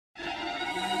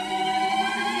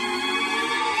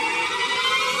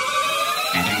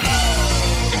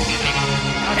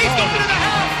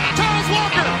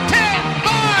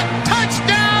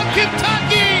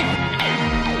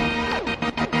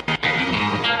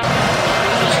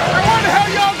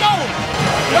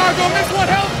gonna miss one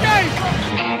hell of a game.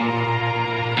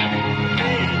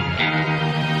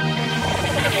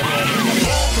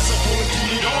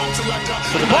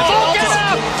 The ball, get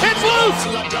up! It's loose!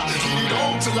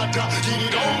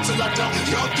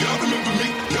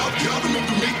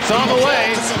 It's on the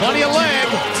way. Plenty of leg.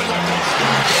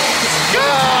 Good!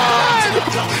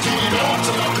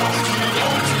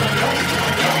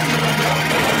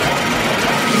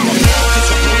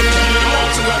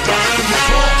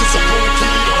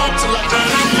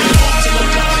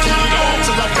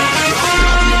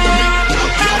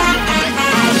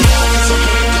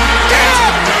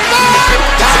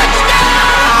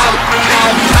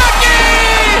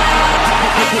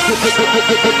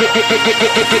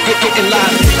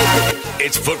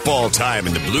 It's football time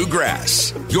in the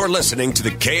Bluegrass. You're listening to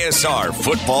the KSR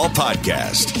Football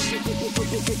Podcast.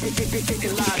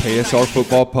 KSR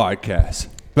Football Podcast.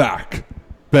 Back.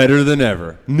 Better than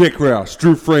ever. Nick Roush,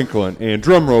 Drew Franklin, and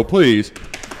drumroll, please,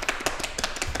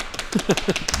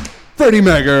 Freddie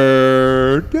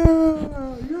Maggard.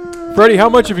 Freddie, how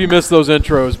much have you missed those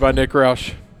intros by Nick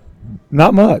Roush?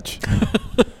 Not much.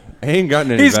 I ain't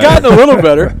gotten any He's better. gotten a little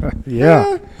better.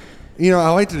 Yeah. You know, I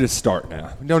like to just start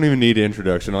now. We don't even need an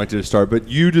introduction. I like to just start, but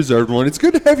you deserved one. It's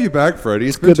good to have you back, Freddie.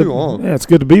 It's been too long. Yeah, it's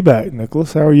good to be back,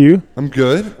 Nicholas. How are you? I'm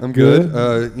good. I'm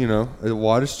good. You know, a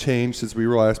lot has changed since we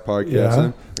were last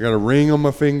podcasting. Yeah. I got a ring on my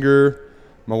finger.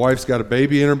 My wife's got a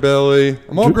baby in her belly.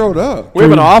 I'm all grown up. We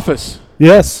have an office.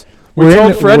 Yes. We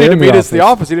told Freddie to meet us at the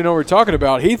office. He didn't know what we were talking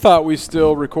about. He thought we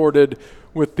still recorded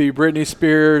with the Britney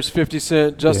Spears, 50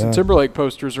 Cent, Justin Timberlake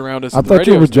posters around us. I thought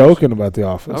you were joking about the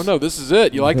office. Oh, no, this is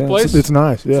it. You like the place? It's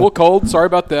nice. Yeah. It's a little cold. Sorry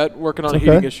about that. Working on a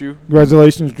heating issue.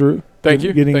 Congratulations, Drew. Thank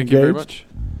you. Getting Thank you very engaged. much.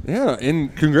 Yeah,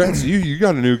 and congrats to you. You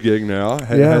got a new gig now.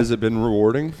 Has it been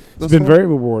rewarding? It's been very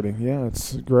rewarding. Yeah,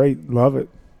 it's great. Love it.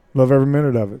 Love every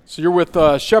minute of it. So you're with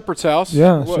Shepherd's House.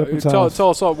 Yeah, Shepherd's House.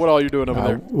 Tell us what all you're doing over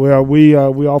there. Well, we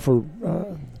offer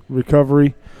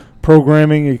recovery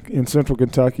programming in Central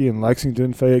Kentucky, in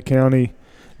Lexington, Fayette County,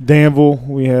 Danville.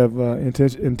 We have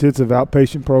intensive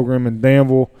outpatient program in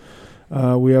Danville.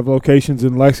 We have locations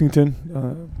in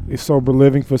Lexington, a sober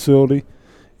living facility,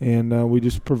 and we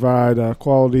just provide a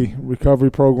quality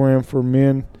recovery program for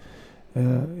men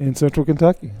in Central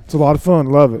Kentucky. It's a lot of fun.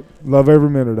 Love it. Love every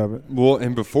minute of it. Well,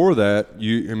 and before that,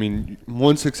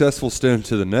 one successful stint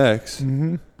to the next.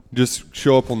 Mm-hmm. Just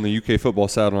show up on the UK football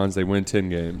sidelines. They win 10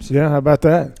 games. Yeah, how about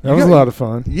that? That was a lot of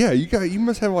fun. Yeah, you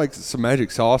must have like some magic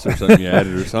sauce or something you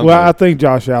added or something. Well, I think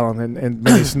Josh Allen and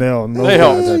Benny Snell and those They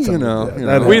help. guys. You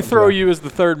know. We throw you as the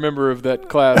third member of that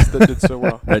class that did so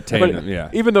well. That tandem, But yeah.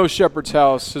 Even though Shepherd's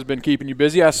House has been keeping you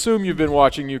busy, I assume you've been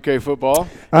watching UK football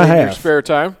I in have. your spare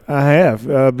time. I have,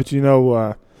 but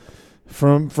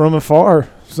from afar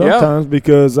sometimes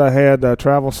because I had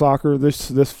travel soccer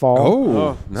this fall.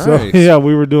 Oh, nice. So, yeah,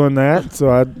 we were doing that. So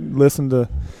I listened to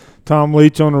Tom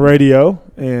Leach on the radio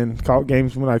and caught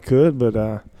games when I could. But,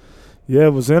 yeah,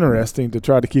 it was interesting to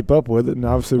try to keep up with it. And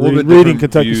obviously reading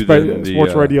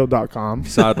KentuckySportsRadio.com.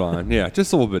 Sideline, yeah,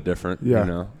 just a little bit different. Yeah. You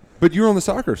know. But you were on the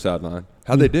soccer sideline.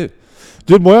 How'd they do?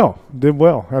 Did well.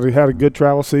 Had a good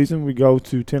travel season. We go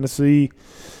to Tennessee.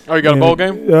 Oh, you got a bowl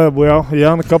game? Well,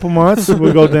 yeah, in a couple months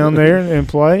we'll go down there and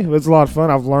play. It's a lot of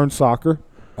fun. I've learned soccer.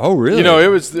 Oh, really? You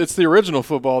know, it's the original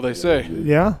football, they say.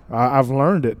 Yeah, I've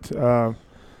learned it. I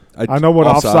know what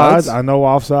offsides. I know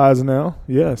offsides now.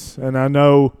 Yes, and I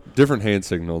know different hand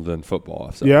signal than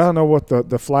football offsides. Yeah, I know what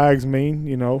the flags mean.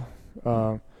 You know,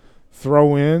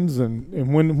 throw ins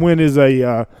and when is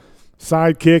a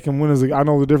side kick and when is I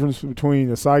know the difference between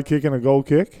a side kick and a goal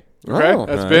kick.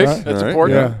 Okay, that's big. Right. That's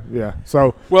important. Yeah.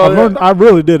 So well, I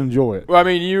really did enjoy it. Well, I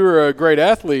mean, you were a great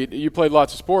athlete. You played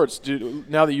lots of sports.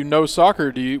 Now that you know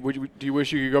soccer, do you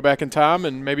wish you could go back in time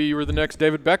and maybe you were the next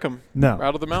David Beckham? No.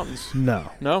 Out of the mountains.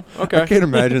 No. Okay. I can't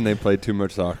imagine they played too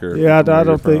much soccer. Yeah, I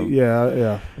don't think.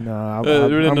 Yeah. No,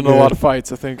 there didn't a lot of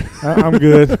fights, I think. I'm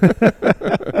good.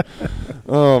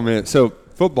 Oh man, so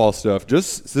football stuff.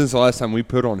 Just since the last time we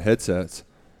put on headsets,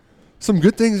 some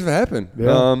good things have happened.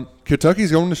 Yeah.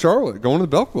 Kentucky's going to Charlotte, going to the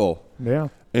Belk Bowl. Yeah.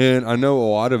 And I know a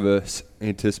lot of us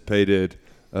anticipated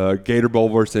Gator Bowl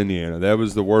versus Indiana. That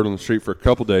was the word on the street for a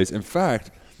couple days. In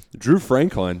fact, Drew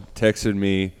Franklin texted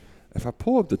me. If I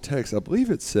pull up the text, I believe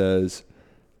it says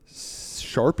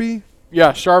Sharpie.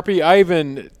 Yeah, Sharpie. I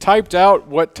even typed out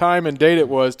what time and date it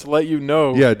was to let you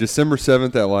know. Yeah, December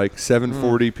 7th at like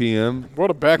 7:40 p.m.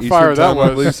 What a backfire Eastern time, that was.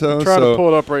 I believe so. I'm trying to pull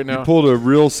it up right now. You pulled a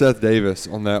real Seth Davis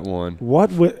on that one.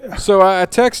 So I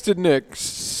texted Nick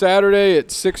Saturday at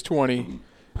 6:20.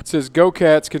 It says, "Go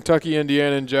Cats, Kentucky,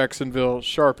 Indiana, and Jacksonville,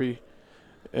 Sharpie."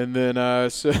 And then I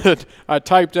said I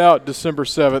typed out December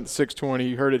 7th, 6:20.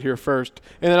 You heard it here first.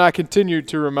 And then I continued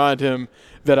to remind him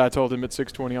that I told him at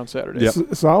 6:20 on Saturday.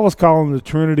 Yep. So I was calling the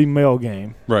Trinity Mail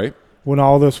game. Right. When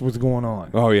all this was going on.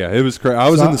 Oh, yeah. It was crazy. I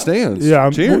was in the stands. Yeah.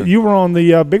 Cheering. You were on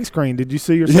the big screen. Did you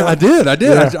see yourself? Yeah, I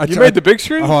did. Yeah. You made the big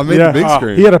screen? Oh, I made the big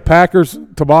screen. He had a Packers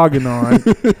toboggan on,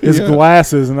 his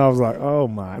glasses, and I was like, oh,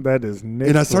 my, that is Nick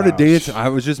And I started Roush. dancing. I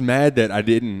was just mad that I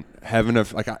didn't have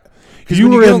enough. Because you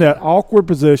were in that awkward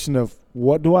position of,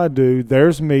 what do I do?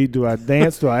 There's me. Do I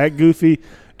dance? Do I act goofy?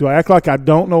 Do I act like I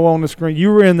don't know on the screen? You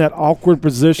were in that awkward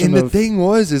position. And the thing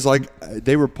was,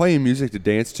 they were playing music to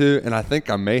dance to, and I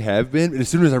think I may have been. And as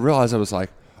soon as I realized, I was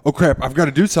like, oh, crap, I've got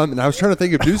to do something. And I was trying to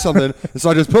think of do something, and so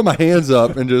I just put my hands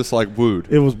up and just, wooed.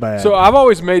 It was bad. So I've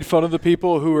always made fun of the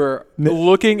people who are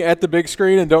looking at the big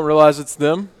screen and don't realize it's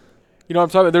them. You know what I'm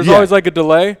talking about? There's always a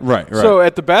delay. Right. So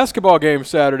at the basketball game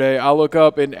Saturday, I look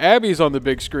up and Abby's on the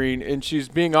big screen and she's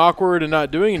being awkward and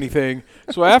not doing anything.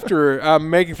 So after I'm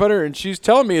making fun of her and she's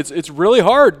telling me it's really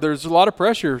hard. There's a lot of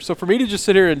pressure. So for me to just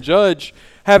sit here and judge,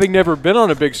 having never been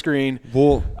on a big screen,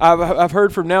 I've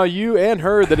heard from now you and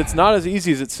her that it's not as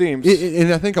easy as it seems.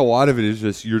 And I think a lot of it is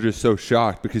just you're just so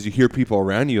shocked because you hear people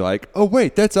around you like, oh,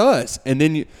 wait, that's us. And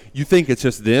then you think it's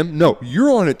just them. No,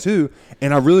 you're on it too.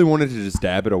 And I really wanted to just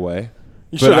dab it away.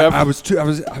 You should have. I was too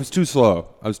slow.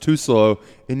 I was too slow.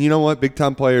 And you know what? Big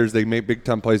time players, they make big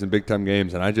time plays in big time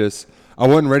games. And I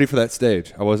wasn't ready for that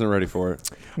stage. I wasn't ready for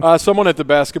it. Someone at the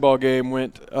basketball game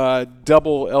went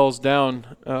double L's down.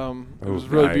 It was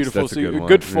really nice. beautiful. That's a good one.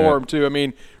 Good form too. I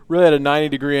mean, really had a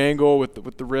 90-degree angle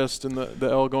with the wrist and the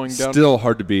L going down. Still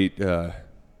hard to beat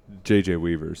J.J.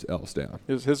 Weaver's L's down.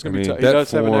 His going to be tough. He that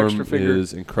does have an extra form finger.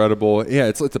 is incredible. Yeah,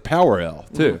 it's a power L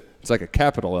too. Mm-hmm. It's like a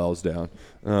capital L's down,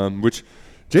 which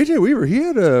J.J. Weaver, he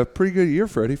had a pretty good year,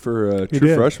 Freddie, for a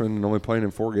true freshman and only playing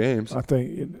in 4 games. I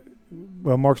think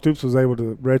Mark Stoops was able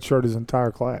to redshirt his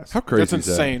entire class. How crazy That's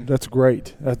insane. That's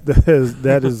great.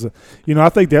 That is I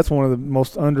think that's one of the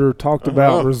most under-talked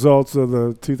about results of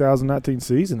the 2019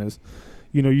 season is,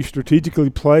 you strategically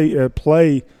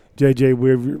play J.J.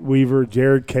 Weaver,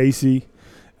 Jared Casey,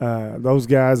 those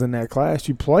guys in that class.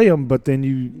 You play them, but then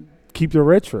you keep their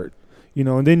redshirt.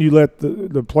 And then you let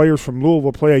the players from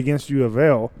Louisville play against U of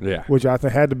L, which I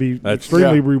think had to be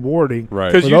extremely rewarding.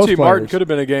 Right. Because UT Martin could have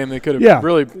been a game they could have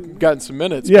really gotten some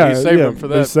minutes, but he saved them for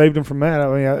that. They saved them from that.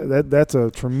 I mean, that's a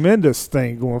tremendous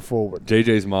thing going forward.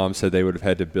 JJ's mom said they would have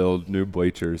had to build new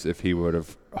bleachers if he would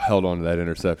have held on to that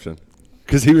interception.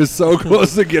 Because he was so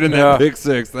close to getting that pick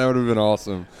six. That would have been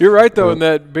awesome. You're right, though, in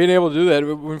that being able to do that.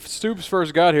 When Stoops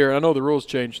first got here, and I know the rules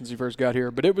changed since he first got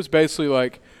here, but it was basically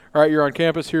like, all right, you're on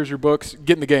campus, here's your books,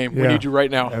 get in the game. We need you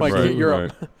right now. You're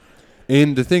up.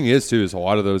 And the thing is, too, is a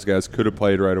lot of those guys could have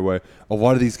played right away. A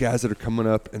lot of these guys that are coming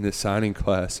up in this signing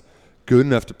class, good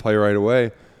enough to play right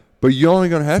away, but you're only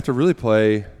going to have to really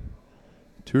play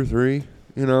 2 or 3,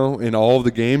 in all of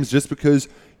the games just because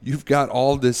you've got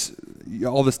all this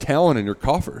talent in your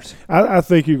coffers. I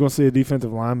think you're going to see a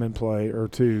defensive lineman play or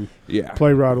two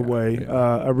play right away.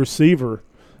 A receiver,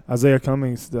 Isaiah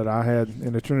Cummings, that I had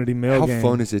in the Trinity Mail game. How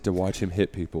fun is it to watch him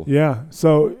hit people? Yeah.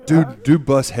 So dude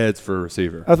bust heads for a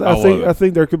receiver. I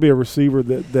think there could be a receiver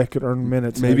that could earn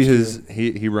minutes. Maybe his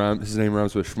name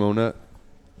rhymes with Schmonut.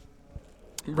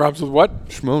 Rhymes with what?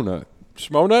 Schmonut.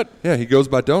 Schmonut? Yeah, he goes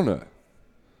by Donut.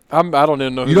 I don't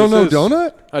even know who You don't know is.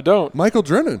 Donut? I don't. Michael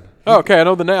Drennan. Oh, okay, I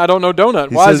know the name. I don't know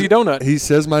Donut. Why is he Donut? He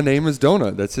says my name is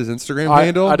Donut. That's his Instagram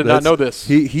handle. I did not know this.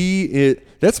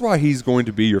 That's why he's going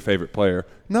to be your favorite player.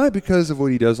 Not because of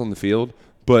what he does on the field,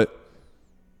 but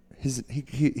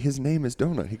his name is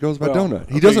Donut. He goes by Donut.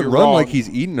 He doesn't run like he's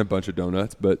eating a bunch of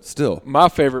donuts, but still. My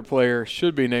favorite player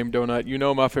should be named Donut. You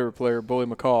know my favorite player, Bully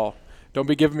McCall. Don't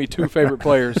be giving me 2 favorite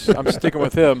players. I'm sticking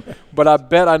with him. But I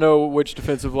bet I know which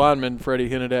defensive lineman Freddie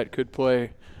hinted at could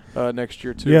play next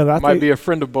year, too. Yeah, might be a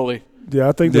friend of Bully. Yeah,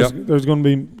 I think there's going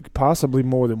to be possibly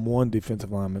more than one defensive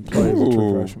lineman play as a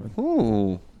true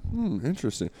freshman.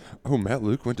 Interesting. Oh, Matt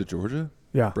Luke went to Georgia?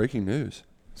 Yeah. Breaking news.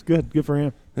 It's good. Good for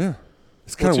him. Yeah.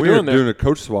 It's kind of weird doing a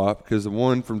coach swap because the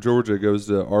one from Georgia goes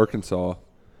to Arkansas.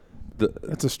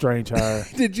 That's a strange hire.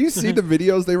 Did you see the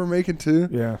videos they were making too?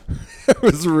 Yeah. It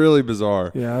was really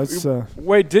bizarre. Yeah. It's,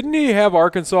 Wait, didn't he have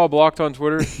Arkansas blocked on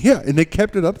Twitter? Yeah, and they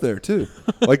kept it up there too.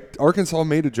 Like Arkansas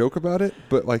made a joke about it,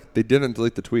 but like they didn't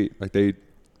delete the tweet. Like they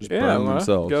just burned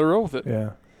themselves. Got to roll with it.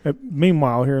 Yeah.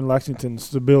 Meanwhile, here in Lexington,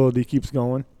 stability keeps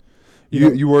going.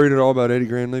 You worried at all about Eddie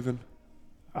Gran leaving?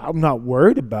 I'm not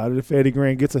worried about it. If Eddie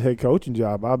Gran gets a head coaching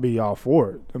job, I'll be all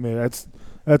for it. I mean,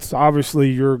 that's obviously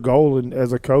your goal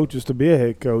as a coach is to be a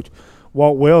head coach.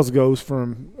 Walt Wells goes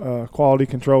from quality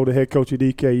control to head coach at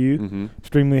EKU. Mm-hmm.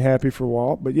 Extremely happy for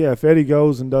Walt. But, yeah, if Eddie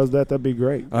goes and does that, that'd be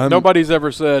great. Nobody's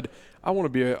ever said, I want to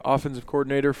be an offensive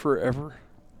coordinator forever.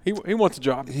 He wants a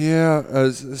job.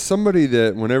 Yeah, somebody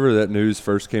that whenever that news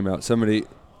first came out, somebody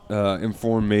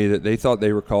informed me that they thought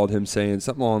they recalled him saying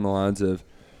something along the lines of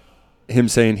him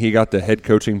saying he got the head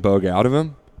coaching bug out of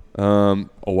him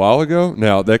a while ago.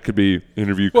 Now, that could be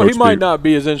interview coach. Well, he might not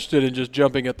be as interested in just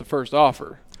jumping at the first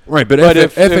offer. Right, but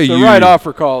if FAU, the right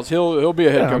offer calls, he'll be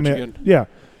a head coach again. Yeah,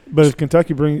 but if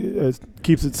Kentucky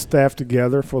keeps its staff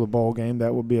together for the bowl game,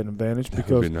 that would be an advantage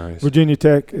because nice. Virginia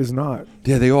Tech is not.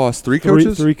 Yeah, they lost three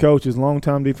coaches. Three coaches.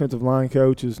 Longtime defensive line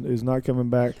coach is not coming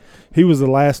back. He was the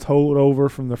last holdover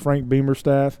from the Frank Beamer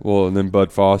staff. Well, and then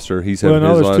Bud Foster. He's having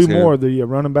his there's last two game. more. The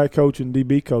running back coach and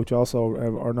DB coach also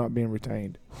are not being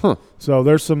retained. Huh. So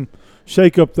there's some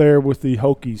shake up there with the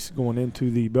Hokies going into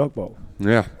the Belk Bowl.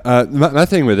 Yeah. My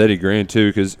thing with Eddie Gran, too,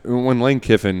 because when Lane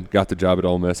Kiffin got the job at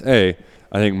Ole Miss, I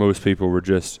think most people were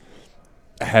just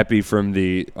happy from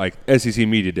the SEC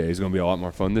Media Day is going to be a lot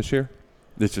more fun this year.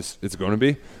 It's going to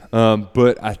be.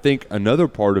 But I think another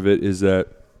part of it is that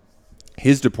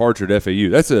his departure at FAU,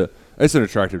 that's an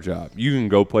attractive job. You can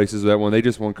go places with that one. They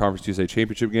just won Conference USA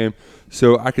championship game.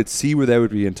 So I could see where that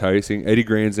would be enticing. Eddie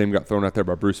Gran's name got thrown out there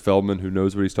by Bruce Feldman, who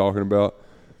knows what he's talking about.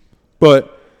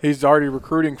 But he's already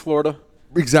recruiting Florida.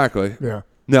 Exactly. Yeah.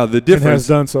 Now, the difference – and has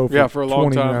done so for a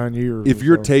long 29 time. years. If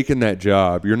you're taking that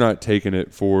job, you're not taking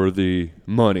it for the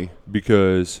money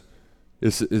because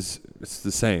it's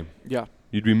the same. Yeah.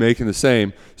 You'd be making the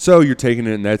same. So you're taking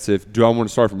it, and that's do I want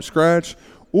to start from scratch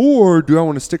or do I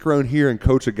want to stick around here and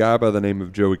coach a guy by the name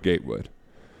of Joey Gatewood?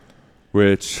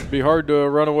 Which – it'd be hard to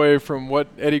run away from what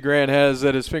Eddie Gran has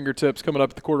at his fingertips coming up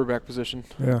at the quarterback position.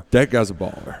 Yeah. That guy's a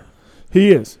baller.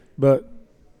 He is, but –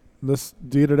 let's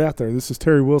get it out there. This is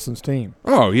Terry Wilson's team.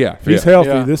 Oh, yeah. If he's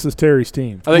healthy, this is Terry's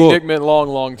team. I think Nick meant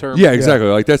long term. Yeah, exactly.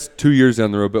 Yeah. That's 2 years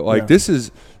down the road. But, this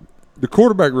is – the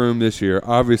quarterback room this year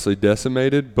obviously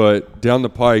decimated, but down the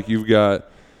pike you've got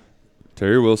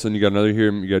Terry Wilson, you got another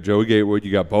here, you got Joey Gatewood,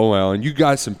 you got Bo Allen. You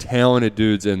got some talented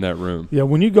dudes in that room. Yeah,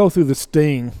 when you go through the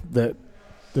sting that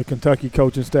the Kentucky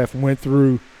coaching staff went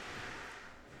through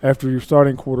after your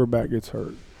starting quarterback gets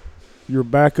hurt, your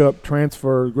backup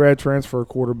grad transfer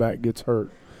quarterback gets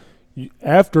hurt.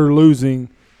 After losing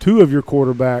two of your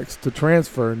quarterbacks to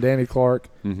transfer, Danny Clark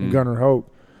and Gunnar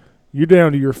Hoke, you're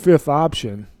down to your fifth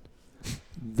option.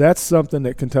 That's something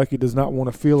that Kentucky does not want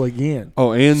to feel again.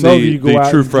 Oh, and so the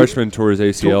true freshman tore his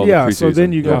ACL. Yeah, so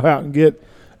then you go out and get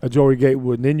a Joey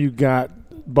Gatewood, and then you got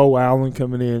Bo Allen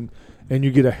coming in, and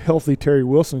you get a healthy Terry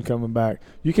Wilson coming back.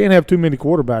 You can't have too many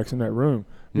quarterbacks in that room.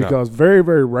 Because very,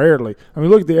 very rarely – I mean,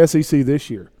 look at the SEC this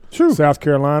year. True. South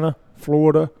Carolina,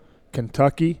 Florida,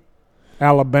 Kentucky,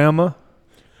 Alabama,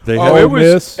 it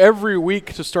was every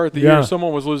week to start the year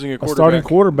someone was losing a quarterback. A starting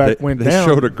quarterback went down.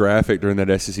 They showed a graphic during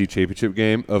that SEC championship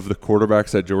game of the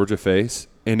quarterbacks that Georgia faced,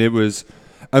 and it was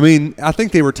 – I mean, I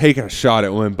think they were taking a shot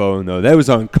at Win Bowen, though. That was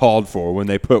uncalled for when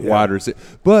they put wide receivers.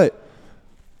 But –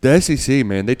 the SEC,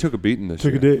 man, they took a beating this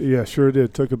year. Yeah, sure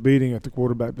did. Took a beating at the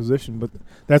quarterback position. But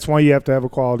that's why you have to have a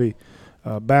quality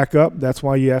backup. That's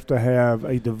why you have to have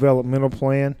a developmental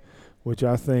plan, which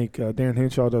I think Darren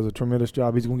Henshaw does a tremendous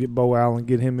job. He's going to get Bo Allen,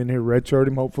 get him in here, redshirt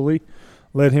him hopefully,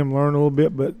 let him learn a little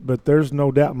bit. But there's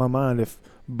no doubt in my mind if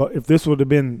this would have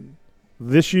been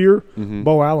this year,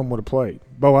 Bo Allen would have played.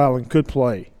 Bo Allen could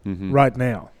play right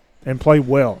now and play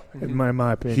well, in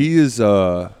my opinion. He is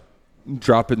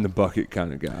drop in the bucket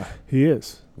kind of guy. He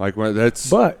is.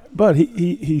 But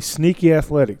he's sneaky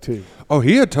athletic too. Oh,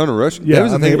 he had a ton of rush. Yeah, that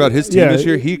was the thing about his team this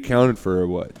year. He accounted for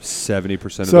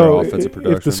 70% of their offensive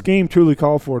production. If the scheme truly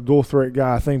called for a dual threat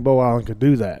guy, I think Bo Allen could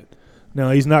do that. Now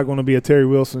he's not going to be a Terry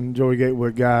Wilson, Joey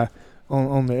Gatewood guy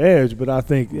on the edge, but I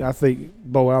think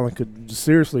Bo Allen could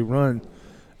seriously run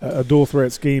a dual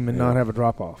threat scheme and not have a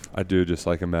drop off. I do just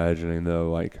like imagining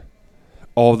though,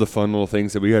 all the fun little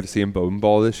things that we got to see in Bowden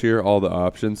Ball this year, all the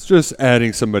options, just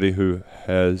adding somebody who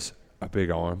has a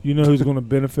big arm. You know who's going to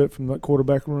benefit from that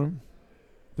quarterback room?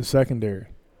 The secondary.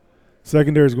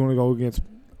 Secondary is going to go against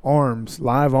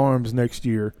live arms next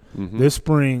year, this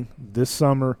spring, this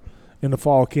summer, in the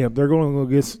fall camp. They're going to go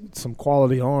get some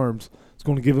quality arms. It's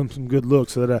going to give them some good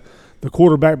looks so that the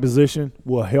quarterback position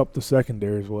will help the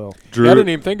secondary as well. Drew, I didn't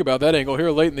even think about that angle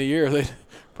here late in the year.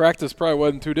 Practice probably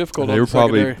wasn't too difficult. They were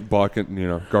probably blocking,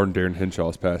 guarding Darren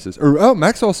Henshaw's passes. Or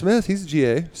Maxwell Smith, he's a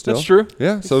GA still. That's true.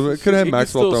 Yeah, so it could have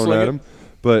Maxwell thrown at him.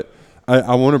 But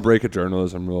I want to break a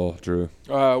journalism rule, Drew.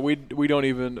 We don't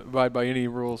even abide by any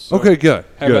rules. So okay, good.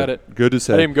 Have at it. Good to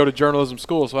say. I didn't even go to journalism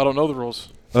school, so I don't know the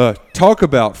rules. Talk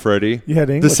about Freddie. You had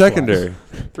the English secondary.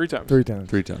 Three times. Three times.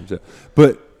 3 times, yeah.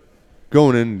 But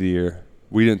going into the year,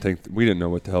 we didn't know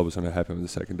what the hell was going to happen with the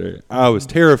secondary. I was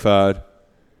terrified.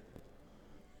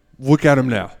 Look at them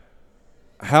now.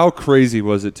 How crazy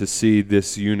was it to see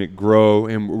this unit grow,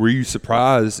 and were you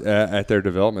surprised at their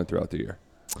development throughout the year?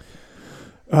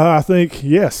 I think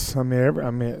yes. I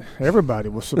mean, everybody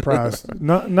was surprised.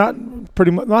 not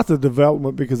pretty much not the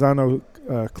development, because I know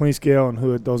Cleanscale and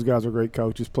Hood; those guys are great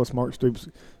coaches. Plus, Mark Stoops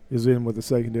is in with the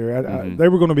secondary. They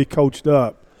were going to be coached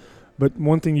up, but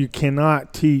one thing you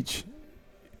cannot teach,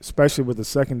 especially with the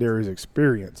secondary, is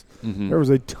experience. There was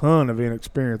a ton of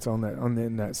inexperience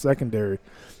in that secondary,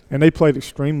 and they played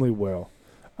extremely well.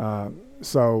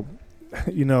 So,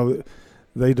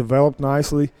 they developed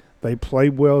nicely. They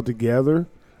played well together.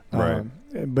 Right.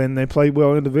 And they played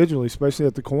well individually, especially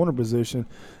at the corner position.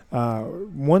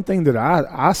 One thing that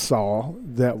I saw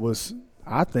that was,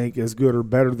 I think, as good or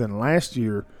better than last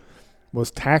year was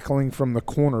tackling from the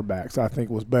cornerbacks. I think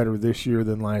was better this year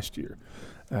than last year,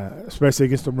 especially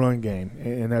against the run game.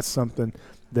 And that's something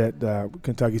that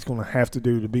Kentucky's going to have to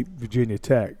do to beat Virginia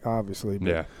Tech, obviously. But,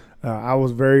 Yeah. I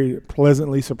was very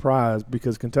pleasantly surprised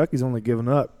because Kentucky's only given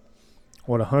up,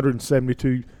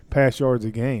 172 pass yards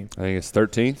a game. I think it's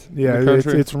 13th. Yeah, in the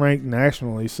country. it's ranked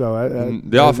nationally, so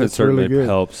the offense certainly really good.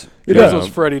 helps. It Yeah. is those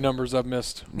Freddie numbers I've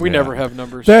missed. We Yeah. never have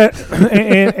numbers. That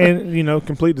and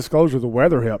complete disclosure, the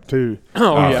weather helped too.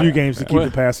 Oh, A few games to keep Well,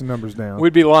 the passing numbers down.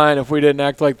 We'd be lying if we didn't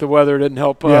act like the weather didn't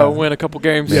help win a couple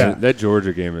games. Man, Yeah. that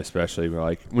Georgia game especially,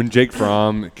 like when Jake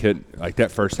Fromm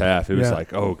that first half, it was Yeah.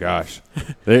 like, oh gosh.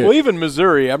 Well, even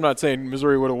Missouri, I'm not saying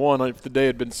Missouri would have won if the day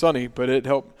had been sunny, but it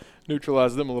helped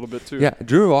neutralize them a little bit too. Yeah,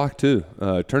 Drew Lock too.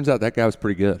 Turns out that guy was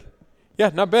pretty good. Yeah,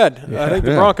 not bad. I think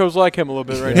the Yeah. Broncos like him a little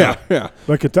bit right now. Yeah.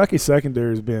 But Kentucky's secondary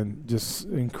has been just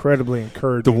incredibly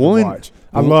encouraging The one- to watch.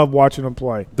 I love watching them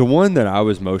play. The one that I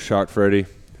was most shocked, Freddie,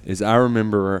 is I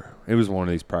remember it was one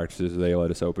of these practices they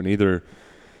let us open, either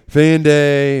fan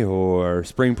day or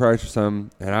spring practice or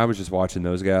something, and I was just watching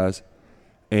those guys.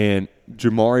 And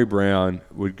Jamari Brown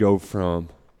would go from,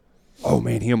 oh,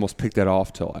 man, he almost picked that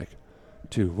off to like,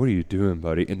 dude, what are you doing,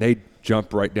 buddy? And they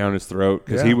jump right down his throat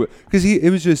because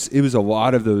it was a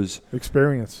lot of those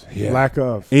Experience, Yeah. lack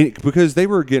of. because they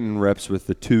were getting reps with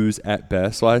the twos at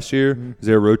best last year because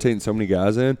they were rotating so many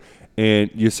guys in, and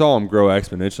you saw them grow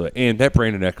exponentially. And that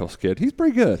Brandon Eccles kid, he's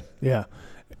pretty good. Yeah.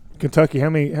 Kentucky, how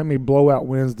many blowout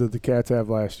wins did the Cats have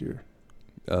last year?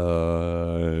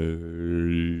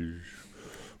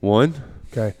 One.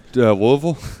 Okay.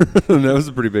 Louisville. That was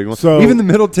a pretty big one. So- even the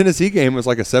Middle Tennessee game was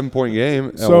like a 7-point game.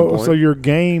 At one point. So your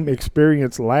game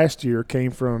experience last year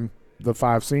came from the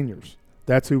 5 seniors.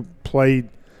 That's who played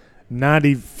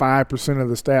 95% of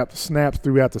the snaps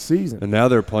throughout the season. and now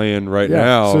they're playing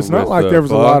now. So it's not with like the there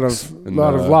was a lot Bucks of and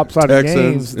lopsided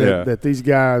Texans. games that these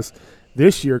guys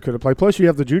this year could have played. Plus, you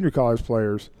have the junior college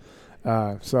players.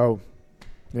 Yeah.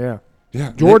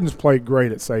 Jordan's played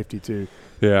great at safety too.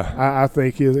 Yeah. I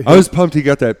think I was pumped he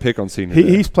got that pick on senior day.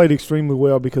 he's played extremely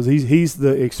well because he's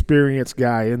the experienced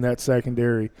guy in that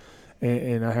secondary,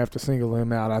 and I have to single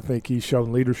him out. I think he's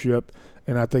shown leadership,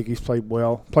 and I think he's played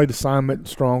well. Played assignment,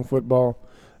 strong football,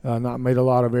 not made a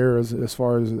lot of errors as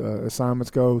far as assignments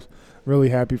goes. Really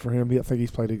happy for him. I think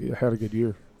he's had a good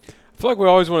year. I feel like we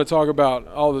always want to talk about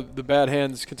all the bad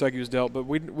hands Kentucky was dealt, but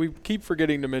we keep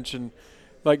forgetting to mention,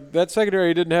 like, that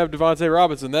secondary didn't have Devontae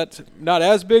Robinson. That's not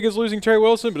as big as losing Terry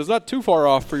Wilson, but it's not too far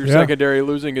off for your secondary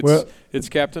losing its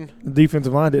captain. The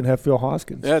defensive line didn't have Phil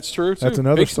Hoskins. That's true, too. That's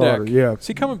another Big starter, snack. yeah. Is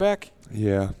he coming back?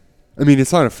 Yeah. I mean,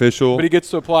 it's not official. But he gets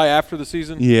to apply after the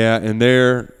season? Yeah,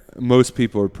 and most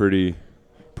people are pretty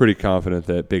confident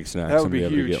that Big Snack's going to be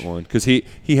able to get one because he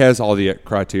has all the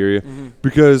criteria. Mm-hmm.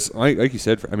 Because, like you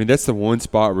said, I mean, that's the one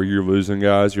spot where you're losing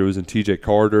guys. You're losing T.J.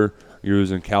 Carter. You're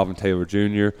losing Calvin Taylor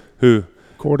Jr., who –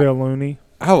 Cordell Looney.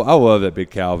 I love that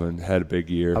big Calvin had a big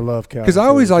year. I love Calvin. Because I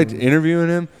always liked interviewing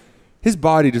him. His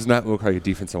body does not look like a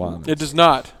defensive lineman. It does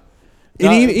not.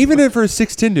 And even for a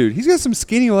 6'10" dude, he's got some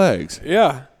skinny legs.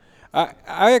 Yeah. I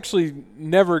actually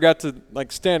never got to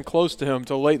stand close to him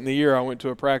until late in the year. I went to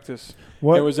a practice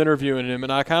and was interviewing him,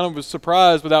 and I kind of was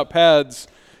surprised without pads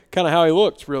kind of how he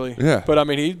looked, really. Yeah. But, I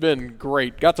mean, he's been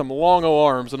great. Got some long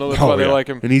arms. I know that's why they like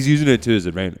him. And he's using it to his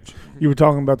advantage. You were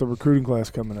talking about the recruiting class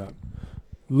coming up.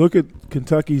 Look at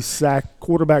Kentucky's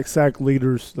quarterback sack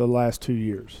leaders the last 2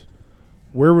 years.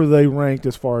 Where were they ranked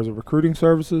as far as the recruiting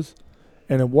services,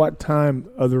 and at what time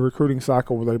of the recruiting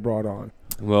cycle were they brought on?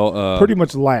 Well, pretty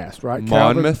much last, right?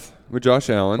 Monmouth with Josh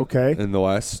Allen. Okay. In the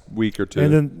last week or two.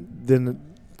 And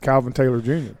then Calvin Taylor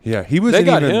Jr. Yeah, he was. They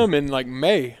got him in like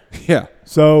May. Yeah.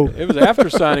 So It was after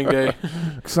signing day.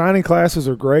 signing classes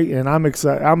are great, and I'm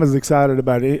excited. I'm as excited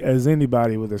about it as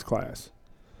anybody with this class.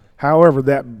 However,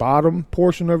 that bottom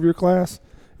portion of your class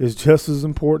is just as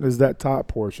important as that top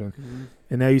portion. Mm-hmm.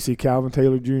 And now you see Calvin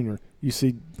Taylor Jr. You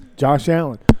see Josh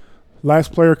Allen.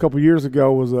 Last player a couple years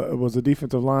ago was a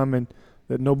defensive lineman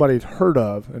that nobody had heard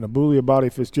of, and Abuli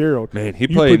Abadi Fitzgerald. Man, he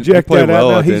played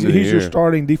well at the end of the year. He's your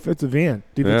starting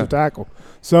defensive tackle.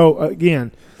 So,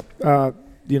 again,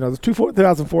 the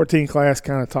 2014 class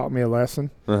kind of taught me a lesson.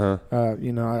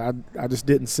 I just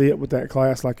didn't see it with that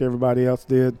class like everybody else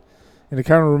did. And it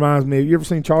kind of reminds me, you ever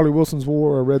seen Charlie Wilson's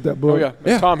War or read that book? Oh,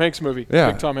 yeah. Tom Hanks movie.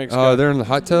 Yeah. Big Tom Hanks guy. They're in the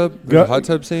hot tub? The hot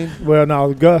tub scene? Well,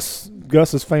 no,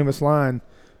 Gus's famous line,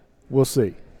 we'll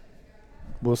see.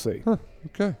 We'll see. Huh,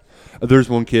 okay. There's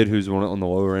one kid who's on the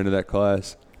lower end of that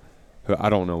class who I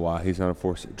don't know why he's not a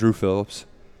force. Drew Phillips.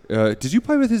 Did you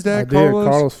play with his dad, Carlos?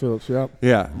 Carlos Phillips, yep.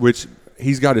 Yeah, which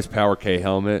he's got his Power K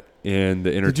helmet in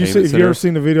the entertainment Have center. you ever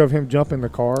seen the video of him jumping the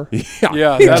car?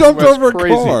 Yeah, he jumped over a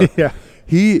crazy. car. Yeah.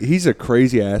 He's a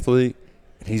crazy athlete,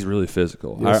 and he's really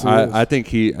physical. Yes, I think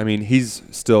he's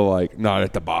still, like, not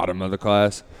at the bottom of the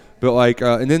class. But, like,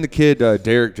 and then the kid,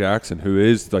 Derek Jackson, who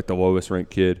is, like, the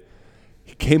lowest-ranked kid,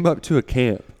 he came up to a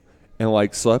camp and,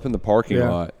 like, slept in the parking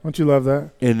lot. Don't you love that?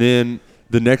 And then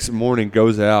the next morning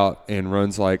goes out and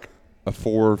runs, like, a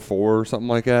 4.4 or something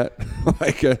like that.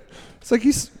 It's like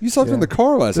you slept in the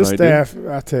car last night. This staff,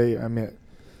 I tell you,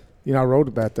 I wrote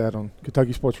about that on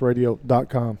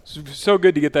KentuckySportsRadio.com. So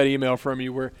good to get that email from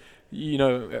you where,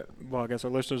 I guess our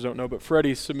listeners don't know, but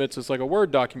Freddie submits us like a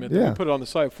Word document that we put it on the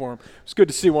site for him. It's good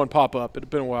to see one pop up. It had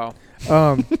been a while.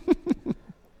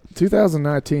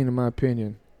 2019, in my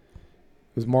opinion,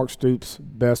 was Mark Stoops'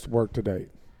 best work to date,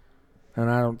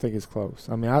 and I don't think it's close.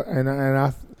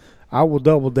 I will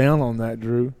double down on that,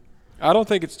 Drew. I don't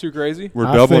think it's too crazy. We're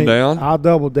doubling down? I'll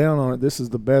double down on it. This is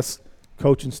the best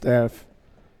coaching staff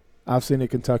I've seen at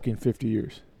Kentucky in 50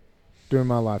 years during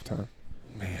my lifetime.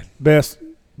 Man. Best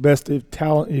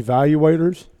talent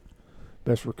evaluators,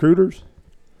 best recruiters,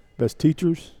 best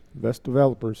teachers, best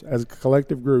developers as a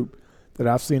collective group that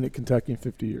I've seen at Kentucky in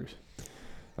 50 years.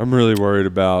 I'm really worried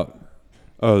about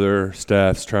other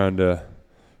staffs trying to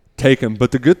take him.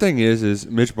 But the good thing is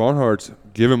Mitch Barnhart's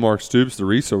giving Mark Stoops the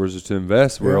resources to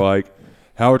invest. We're like,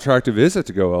 how attractive is it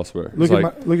to go elsewhere? Look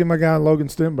at my guy Logan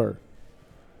Stenberg.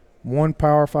 One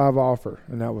Power 5 offer,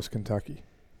 and that was Kentucky.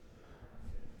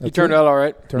 He turned out all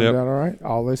right. Turned out all right.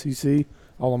 All SEC,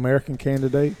 All-American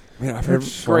candidate. Man, I've heard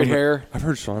great hair. I've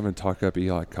heard Sharman talk up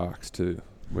Eli Cox too,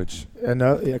 which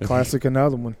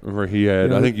another one. Where he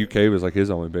had, I think UK was like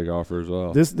his only big offer as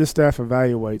well. This staff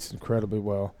evaluates incredibly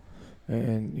well,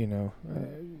 and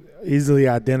easily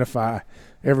identify.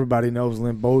 Everybody knows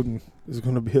Lynn Bowden is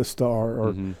going to be a star,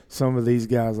 or some of these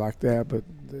guys like that. But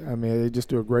they just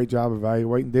do a great job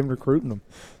evaluating them, recruiting them.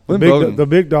 The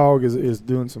big dog is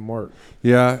doing some work.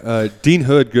 Yeah, Dean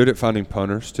Hood good at finding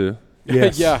punters too.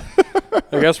 Yes. Yeah.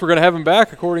 I guess we're going to have him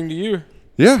back, according to you.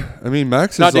 Yeah,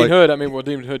 Max is not Dean Hood.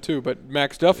 Dean Hood too, but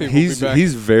Max Duffy will be back.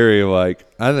 He's very I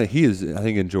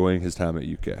think enjoying his time at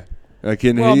UK.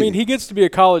 He gets to be a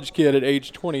college kid at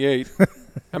age 28.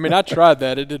 I tried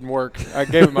that. It didn't work. I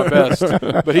gave it my best.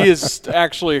 But he is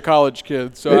actually a college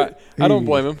kid, so I don't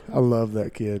blame him. I love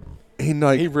that kid. He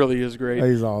really is great.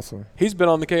 He's awesome. He's been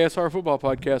on the KSR football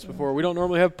podcast before. We don't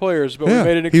normally have players, but we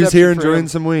made an exception. He was here for enjoying him.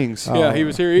 some wings. Yeah, he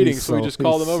was here eating, so we just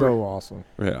called him over. So awesome.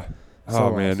 Yeah.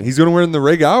 So man, awesome. he's going to win the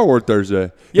Ray Gow Award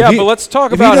Thursday. Yeah, but let's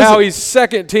talk about how he's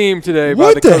second team today.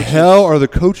 What by the coaches. hell are the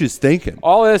coaches thinking?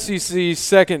 All SEC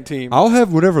second team. I'll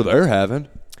have whatever they're having.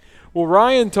 Well,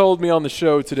 Ryan told me on the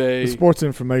show today. The sports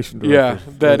information director.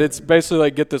 Yeah, that it's basically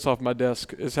like, get this off my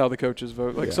desk is how the coaches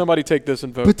vote. Like, somebody take this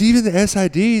and vote. But even the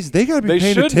SIDs, they got to be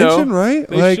paying know. attention, right?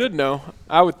 They should know.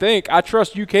 I would think. I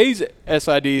trust UK's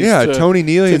SIDs. Yeah, Tony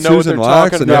Neely and Susan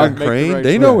Locks and Evan Crane,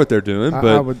 they know what they're doing.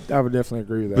 But I would definitely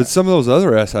agree with that. But some of those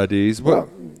other SIDs,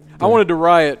 I wanted to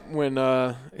riot when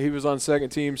he was on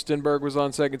second team, Stenberg was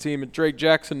on second team, and Drake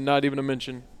Jackson not even a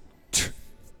mention.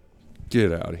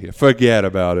 Get out of here. Forget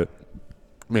about it.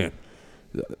 Man,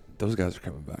 those guys are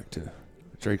coming back too.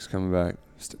 Drake's coming back.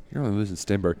 You're only losing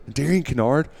Stenberg. Darian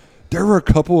Kennard. There were a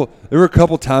couple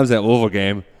times that Louisville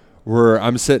game where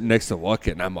I'm sitting next to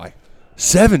Luckett and I'm like,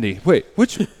 70. Wait,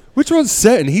 which one's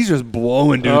set? And he's just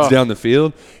blowing dudes down the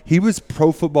field. He was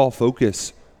Pro Football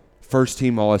Focus first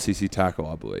team All SEC tackle,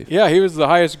 I believe. Yeah, he was the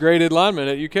highest graded lineman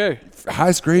at UK.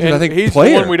 Highest graded, and I think, he's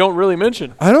player. The one we don't really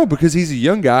mention. I know, because he's a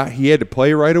young guy. He had to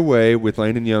play right away with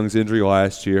Landon Young's injury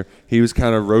last year. He was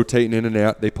kind of rotating in and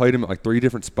out. They played him at like 3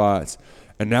 different spots.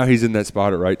 and now he's in that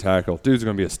spot at right tackle. Dude's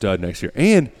going to be a stud next year.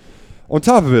 And on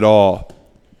top of it all,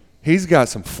 he's got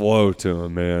some flow to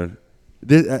him, man.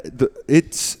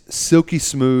 It's silky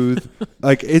smooth.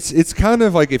 Like it's kind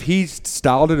of like if he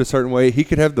styled it a certain way, he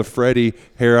could have the Freddie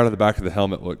hair out of the back of the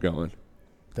helmet look going.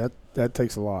 That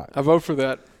takes a lot. I vote for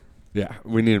that. Yeah,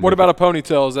 we need him. What about a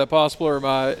ponytail? Is that possible, or am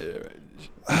I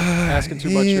asking too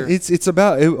much here? It's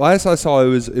about. Last I saw, it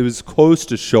was close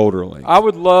to shoulder length. I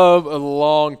would love a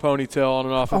long ponytail on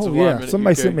an offensive lineman.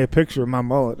 Somebody sent me a picture of my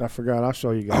mullet. I forgot. I'll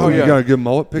show you guys. Oh, you got a good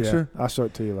mullet picture? Yeah, I'll show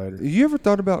it to you later. You ever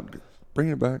thought about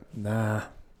bringing it back? Nah.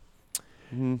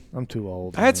 I'm too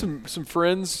old. I had some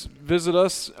friends visit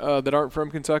us that aren't from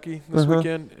Kentucky this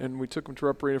weekend, and we took them to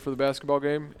Rupp Arena for the basketball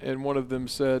game, and one of them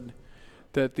said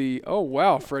that oh,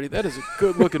 wow, Freddie, that is a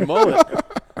good-looking mullet.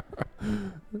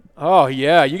 Oh,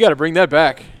 yeah, you got to bring that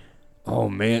back. Oh,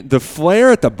 man. The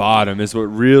flare at the bottom is what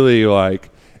really, like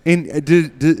 – and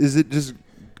is it just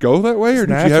go that way, or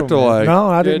did you have to, man. like – No,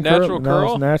 I didn't natural curl?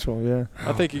 No, it's natural, yeah.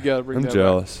 I think you got to bring that I'm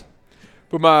jealous.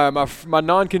 back. But my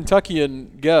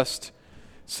non-Kentuckian guest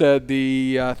said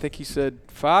I think he said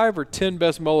 5 or 10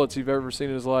 best mullets you've ever seen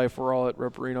in his life were all at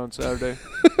Rupp Arena on Saturday.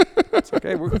 It's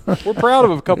okay. We're proud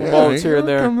of a couple mullets here and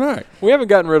there. Come back. We haven't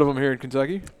gotten rid of them here in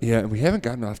Kentucky. Yeah, we haven't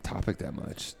gotten off topic that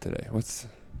much today.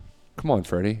 Come on,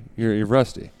 Freddie. You're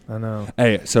rusty. I know.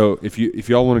 Hey, so if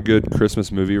y'all want a good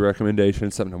Christmas movie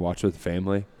recommendation, something to watch with the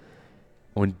family,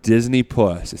 on Disney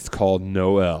Plus, it's called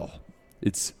Noel.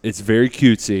 It's very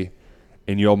cutesy,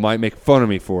 and y'all might make fun of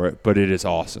me for it, but it is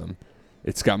awesome.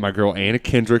 It's got my girl Anna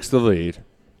Kendrick's the lead.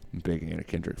 I'm a big Anna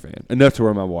Kendrick fan. Enough to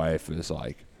where my wife is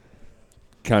like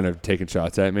kind of taking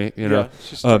shots at me, you know.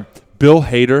 Yeah, Bill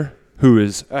Hader, who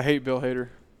is I hate Bill Hader.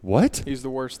 What? He's the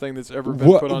worst thing that's ever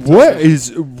been put on television. What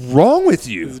is wrong with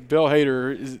you? Bill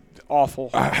Hader is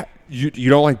awful. You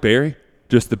don't like Barry?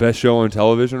 Just the best show on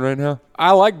television right now?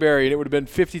 I like Barry, and it would have been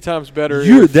 50 times better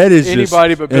if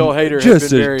anybody but Bill Hader had been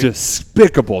Barry. Just a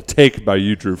despicable take by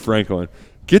you, Drew Franklin.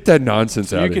 Get that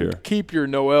nonsense out of here. You can keep your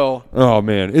Noel. Oh,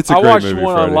 man. It's a great movie, I watched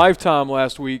one Freddie. on Lifetime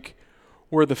last week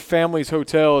where the family's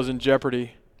hotel is in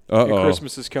jeopardy. And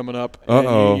Christmas is coming up.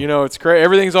 And you know, it's crazy.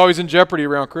 Everything's always in jeopardy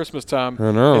around Christmas time.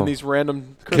 I know. In these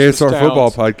random Christmas KSR towns.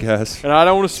 football podcast. And I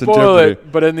don't want to spoil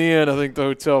it, but in the end, I think the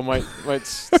hotel might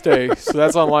stay. So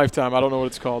that's on Lifetime. I don't know what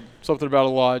it's called. Something about a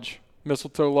lodge.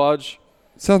 Mistletoe Lodge.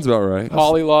 Sounds about right.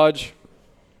 Holly Lodge.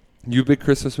 You a big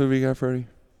Christmas movie guy, Freddie?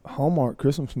 Hallmark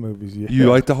Christmas movies, yeah. You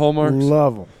like the Hallmarks?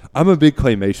 Love them. I'm a big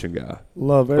claymation guy.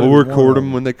 Love every We'll record one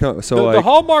them when they come. So the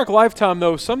Hallmark Lifetime,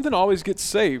 though, something always gets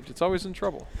saved. It's always in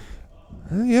trouble.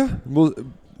 Yeah. Well,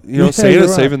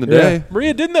 Santa's saving the day.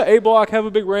 Maria, didn't the A Block have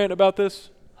a big rant about this?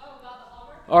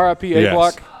 R.I.P. A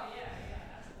Block.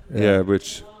 Yeah,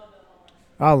 which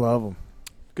I love them.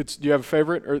 Do you have a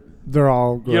favorite? Or they're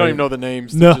all great. You don't even know the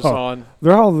names. No. Just on.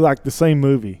 They're all like the same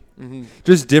movie. Mm-hmm.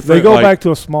 Just different. They go back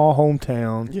to a small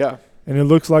hometown. Yeah. And it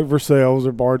looks like Versailles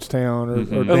or Bardstown or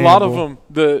Danville. A lot of them,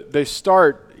 they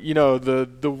start,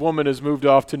 the woman has moved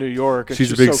off to New York. And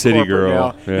she's a big city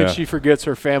girl. Now, and she forgets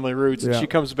her family roots. And she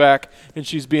comes back, and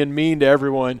she's being mean to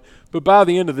everyone. But by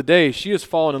the end of the day, she has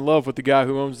fallen in love with the guy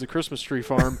who owns the Christmas tree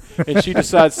farm, and she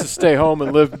decides to stay home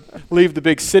and leave the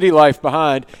big city life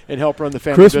behind and help run the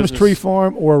family Christmas business. tree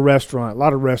farm or a restaurant. A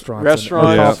lot of restaurants.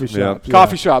 Coffee shop.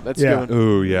 Coffee shop. That's good.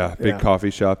 Oh, yeah. Big coffee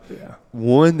shop. Yeah.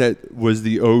 One that was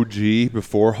the OG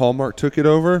before Hallmark took it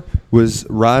over was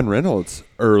Ryan Reynolds'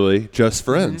 early Just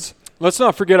Friends. Mm-hmm. Let's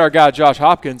not forget our guy, Josh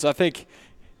Hopkins. I think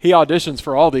he auditions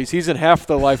for all these. He's in half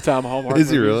the Lifetime Hallmark Is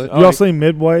he movies. really? Y'all seen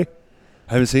Midway?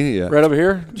 I haven't seen it yet. Right over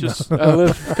here? Just I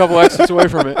live a couple exits away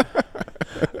from it.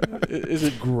 Is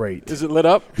it great? Is it lit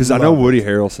up? Because I know Woody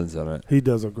Harrelson's in it. He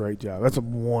does a great job. That's a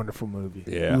wonderful movie.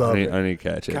 Yeah, Love I need to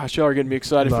catch it. Gosh, y'all are getting me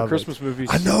excited Love for Christmas movies.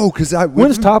 I know, because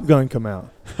When's Top Gun come out?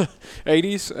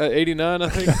 80s, 89, I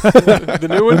think. The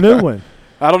new one? The new one.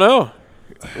 I don't know.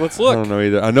 Let's look. I don't know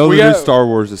either. I know the new Star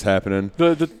Wars is happening.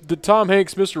 The Tom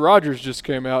Hanks Mr. Rogers just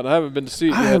came out. I haven't been to see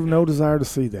it yet. I have no desire to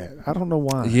see that. I don't know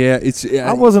why. Yeah,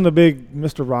 I wasn't a big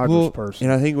Mr. Rogers person.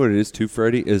 And I think what it is too,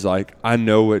 Freddie, is like I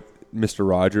know what Mr.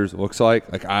 Rogers looks like.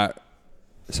 I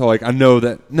know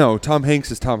that Tom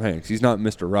Hanks is Tom Hanks. He's not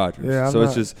Mr. Rogers. Yeah,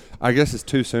 it's just I guess it's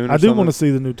too soon. I do want to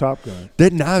see the new Top Gun.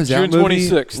 That Knives Out movie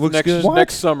June 26th. looks good.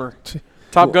 Next summer.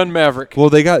 Top Gun Maverick. Well,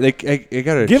 they got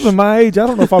to. Given my age, I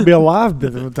don't know if I'll be alive by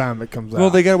the time it comes out. Well,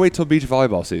 they got to wait till beach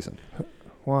volleyball season.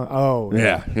 Well, oh,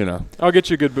 yeah, I'll get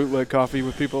you a good bootleg coffee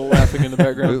with people laughing in the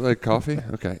background. Bootleg coffee?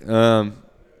 Okay.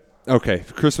 Okay.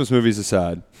 Christmas movies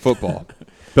aside, football,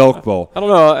 Belk Bowl. I don't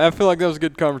know. I feel like that was a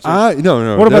good conversation.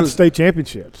 No. What about the state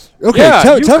championships? Okay, yeah,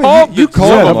 tell me. You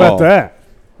called them how about all. that?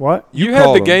 What? You had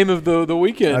called the them. game of the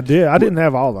weekend. I did. I didn't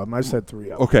have all of them. I just had 3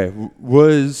 of them. Okay,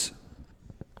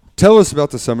 tell us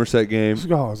about the Somerset game. This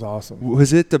guy was awesome.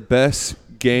 Was it the best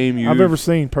game I've ever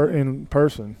seen in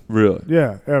person. Really?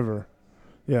 Yeah, ever.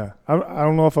 Yeah. I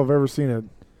don't know if I've ever seen a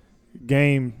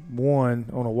game won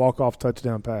on a walk-off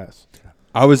touchdown pass.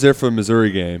 I was there for the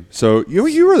Missouri game. So you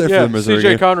were there for the Missouri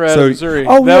game. C.J. Conrad so, of Missouri.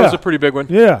 Oh, that yeah. was a pretty big one.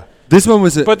 Yeah. This one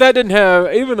was But that didn't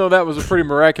have – even though that was a pretty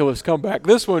miraculous comeback,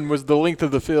 this one was the length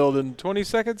of the field in 20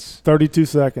 seconds? 32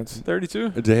 seconds. 32?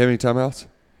 Did they have any timeouts?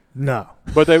 No.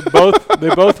 But they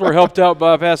both were helped out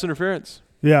by pass interference.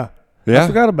 Yeah. Yeah. I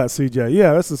forgot about CJ.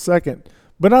 Yeah, that's the second.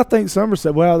 But I think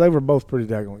Somerset, well, they were both pretty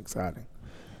daggone exciting.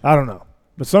 I don't know.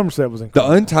 But Somerset was The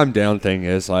incredible. untimed down thing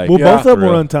is like Well, both of them for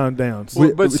were real. untimed downs.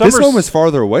 Well, but This one was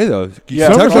farther away though. Yeah,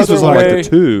 Kentucky's farther was like away. the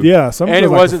 2. Yeah, Somerset And it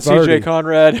was like wasn't the 30. C.J.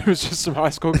 Conrad. It was just some high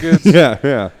school kids.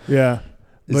 Yeah. Yeah.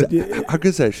 Is But that, how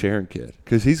good's that Sharon kid?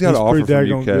 Because he's got he's an offer pretty from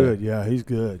daggone UK. good. Yeah, he's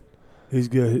good. He's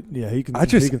good. Yeah, he can. I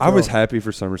he can was throw. happy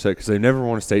for Somerset because they never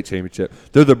won a state championship.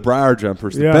 They're the Briar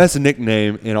Jumpers, the Yeah. best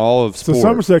nickname in all of So sports.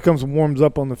 Somerset comes and warms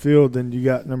up on the field, and you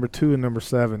got number 2 and number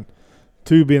 7,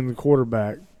 2 being the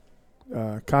quarterback,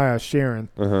 Kaya Sharon,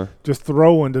 just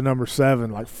throwing to number 7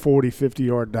 like 40,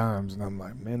 50-yard dimes. And I'm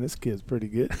like, man, this kid's pretty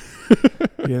good.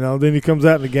 Then he comes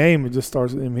out in the game and just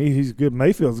starts. I mean, he's good.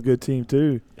 Mayfield's a good team,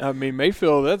 too. I mean,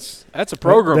 Mayfield, that's a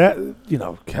program.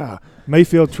 God,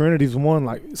 Mayfield Trinity's won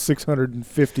like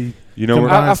 650 where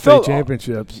I state felt-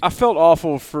 championships. I felt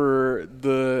awful for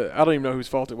I don't even know whose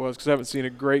fault it was because I haven't seen a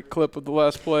great clip of the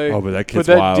last play. Oh, but that kid's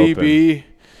that wide DB.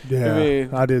 Yeah, I mean,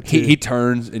 I did too. he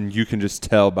turns and you can just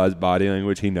tell by his body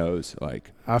language he knows.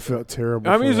 Like I felt terrible.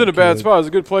 I mean, for he's that in a bad kid. spot. It's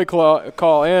a good play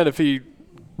call, and if he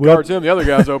Well, guards him, the other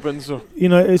guy's open. So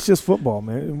it's just football,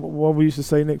 man. What we used to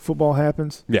say, Nick, football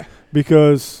happens. Yeah.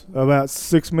 Because about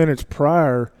 6 minutes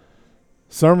prior,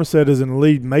 Somerset is in the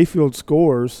lead. Mayfield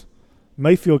scores.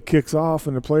 Mayfield kicks off,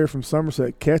 and the player from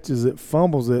Somerset catches it,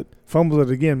 fumbles it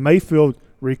again. Mayfield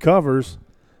recovers,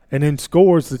 and then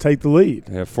scores to take the lead.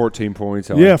 they have 14 points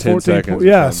in Yeah, like 10 seconds. or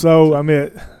Yeah, something. so I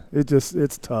mean,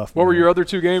 it's tough. what were man. your other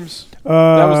 2 games?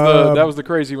 That was the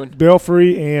crazy one.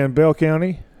 Belfry and Bell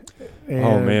County. And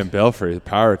Oh man, Belfry, the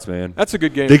Pirates, man. That's a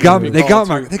good game. They for got me me. to call,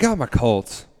 too. They got my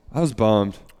Colts. I was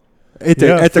bummed. At the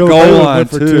Yeah, goal Philip Bailey line went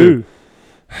for too.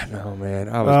 No man,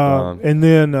 I was bummed. And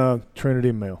then Trinity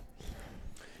and Mill.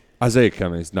 Isaiah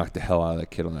Cummings knocked the hell out of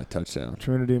that kid on that touchdown.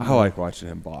 Trinity and I Mill. like watching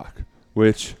him block.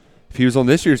 Which, if he was on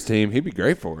this year's team, he'd be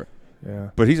great for it. Yeah.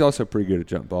 But he's also pretty good at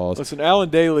jump balls. Listen, Alan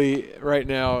Daly right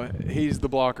now, he's the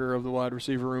blocker of the wide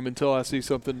receiver room until I see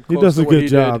something He close does to a what good he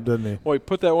job, did. doesn't he? Well, he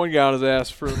put that one guy on his ass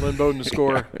for Lynn Bowden to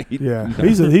score. Yeah,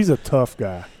 he's a tough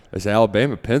guy. It's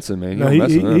Alabama Pinson, man. You No, don't mess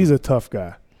with him. he's a tough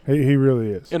guy. He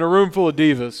really is. In a room full of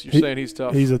divas, you're saying he's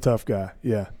tough. He's a tough guy.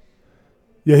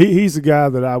 Yeah, he's the guy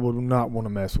that I would not want to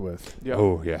mess with. Yeah.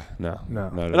 Oh, yeah. No.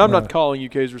 And I'm not calling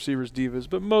UK's receivers divas,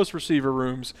 but most receiver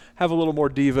rooms have a little more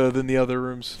diva than the other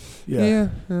rooms. Yeah.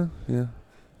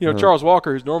 Charles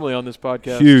Walker, who's normally on this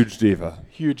podcast. Huge diva.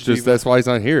 Huge Just diva. that's why he's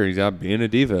not here. He's out being a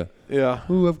diva. Yeah.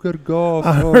 Ooh, I've got to golf.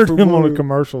 I heard him on a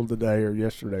commercial today or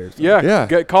yesterday or something.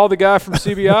 Yeah. Call the guy from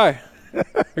CBI. You're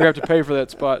going to have to pay for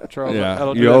that spot, Charles. Yeah, I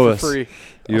don't you do owe that us. for free.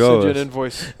 You I'll owe send you an us.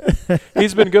 invoice.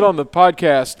 He's been good on the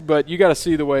podcast, but you got to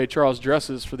see the way Charles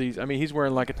dresses for these. I mean, he's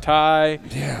wearing like a tie.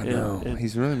 Yeah, and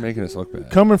he's really making us look bad.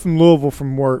 Coming from Louisville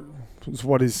from work is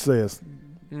what he says.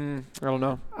 I don't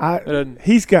know.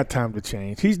 He's got time to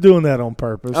change. He's doing that on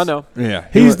purpose. I know. Yeah.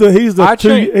 He's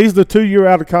the 2 year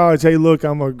out of college. Hey, look,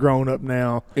 I'm a grown up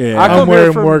now. Yeah. I'm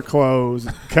wearing work clothes.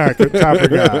 Type of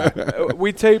guy.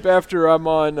 We tape after I'm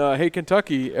on Hey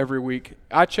Kentucky every week.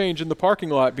 I change in the parking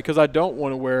lot because I don't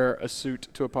want to wear a suit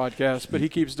to a podcast, but he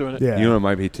keeps doing it. Yeah. You know, it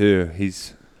might be too.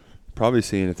 He's probably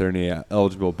seeing if there are any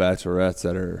eligible bachelorettes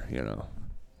that are,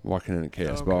 walking in a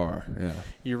KS bar. Yeah.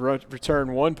 You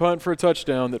return one punt for a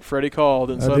touchdown that Freddie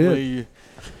called, and I suddenly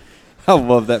I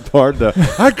love that part, though.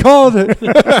 I called it.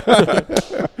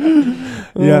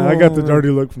 Yeah, I got the dirty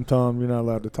look from Tom. You're not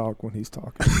allowed to talk when he's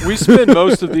talking. we spend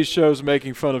most of these shows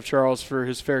making fun of Charles for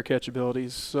his fair catch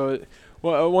abilities. So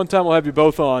one time we'll have you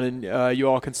both on, and you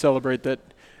all can celebrate that.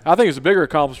 I think it's a bigger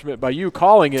accomplishment by you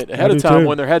calling it ahead of time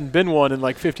when there hadn't been one in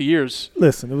like 50 years.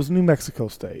 Listen, it was New Mexico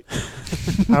State.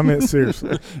 I mean,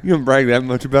 seriously. You gonna brag that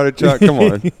much about it, Chuck? Come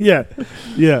on. Yeah.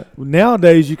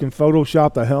 Nowadays, you can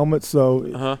Photoshop the helmet,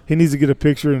 so he needs to get a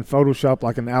picture and Photoshop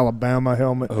like an Alabama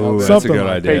helmet. Oh, that's something a good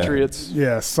like idea. Patriots,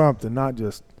 Yeah, something, not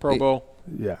just Pro Bowl.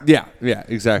 Yeah,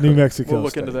 exactly. New Mexico We'll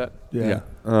look State. into that. Yeah.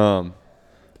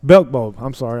 Belt Bowl.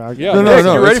 I'm sorry. Yeah, No, Nick,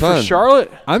 no, you ready it's for fine.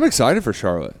 Charlotte? I'm excited for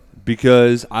Charlotte.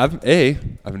 because I've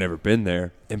never been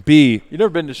there, and B, You never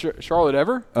been to Charlotte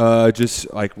ever?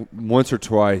 just like once or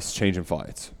twice changing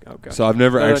flights. Okay. So I've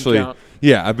never That doesn't actually. count.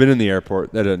 Yeah, I've been in the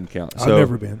airport. That doesn't count. I've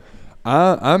never been.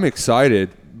 I'm excited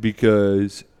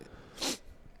because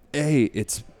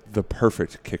it's the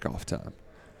perfect kickoff time.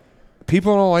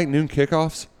 People don't like noon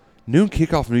kickoffs. Noon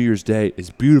kickoff New Year's Day is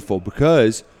beautiful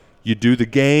because you do the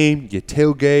game, you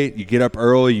tailgate, you get up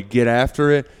early, you get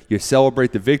after it, you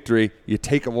celebrate the victory, you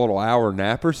take a little hour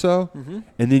nap or so,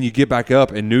 and then you get back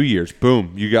up, and New Year's,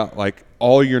 boom, you got like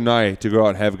all your night to go out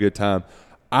and have a good time.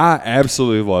 I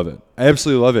absolutely love it.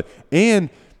 Absolutely love it. And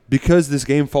because this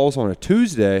game falls on a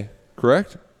Tuesday,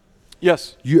 correct?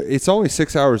 Yes. It's only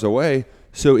 6 hours away,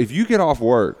 so if you get off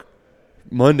work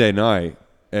Monday night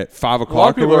at 5 o'clock, A lot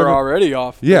of people or whatever, are already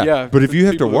off. yeah, but if you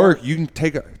have to people work, aren't. you can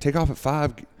take off at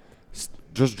 5,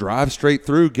 just drive straight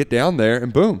through, get down there,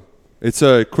 and boom. It's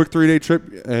a quick 3-day trip,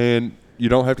 and you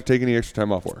don't have to take any extra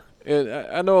time off work. And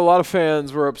I know a lot of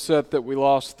fans were upset that we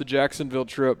lost the Jacksonville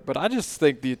trip, but I just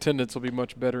think the attendance will be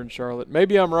much better in Charlotte.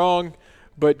 Maybe I'm wrong,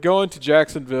 but going to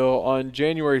Jacksonville on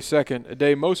January 2nd, a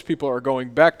day most people are going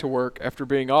back to work after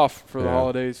being off for the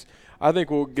holidays, I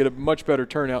think we'll get a much better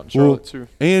turnout in Charlotte too.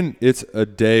 And it's a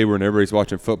day when everybody's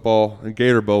watching football. And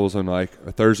Gator Bowl's on like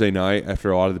a Thursday night after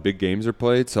a lot of the big games are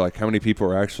played. So like how many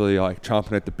people are actually like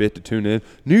chomping at the bit to tune in?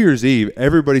 New Year's Eve,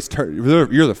 everybody's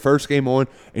you're the first game on,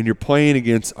 and you're playing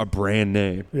against a brand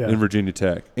name in Virginia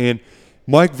Tech. And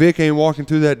Mike Vick ain't walking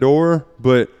through that door,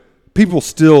 but people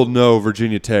still know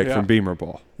Virginia Tech from Beamer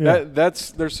Ball. Yeah.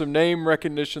 There's some name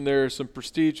recognition there, some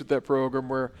prestige with that program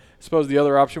where I suppose the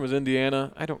other option was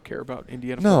Indiana. I don't care about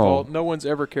Indiana football. No one's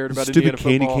ever cared about Indiana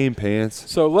football. Stupid candy cane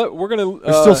pants. So we're going to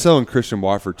They're still selling Christian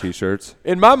Wofford T-shirts.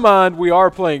 In my mind, we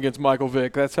are playing against Michael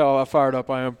Vick. That's how fired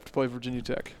up I am to play Virginia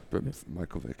Tech. But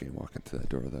Michael Vick ain't walking through that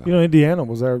door, though. You know, Indiana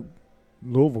was our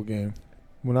Louisville game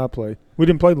when I played. We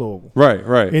didn't play Louisville.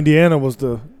 Right. Indiana was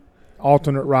the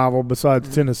alternate rival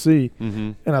besides Tennessee.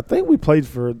 Mm-hmm. And I think we played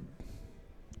for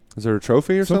Is there a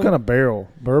trophy or some something? kind of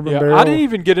bourbon Yeah, barrel. I didn't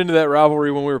even get into that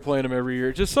rivalry when we were playing them every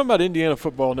year. Just something about Indiana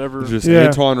football never. Just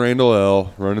Antoine Randall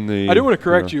L. running the. I do want to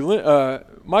correct you.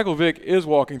 Michael Vick is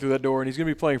walking through that door, and he's going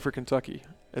to be playing for Kentucky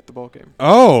at the ball game.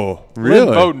 Oh, really?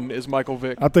 Lynn Bowden is Michael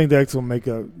Vick. I think that's going to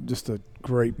make just a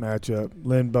great matchup.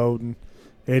 Lynn Bowden,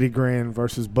 Eddie Grand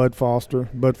versus Bud Foster.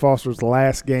 Bud Foster's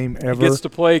last game ever. He gets to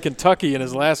play Kentucky in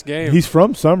his last game. He's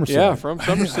from Somerset. Yeah, from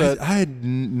Somerset. I had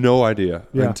no idea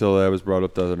until that was brought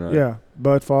up the other night. Yeah,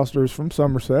 Bud Foster is from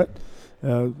Somerset.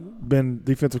 Been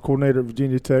defensive coordinator at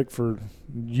Virginia Tech for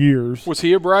years. Was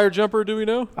he a Briar jumper, do we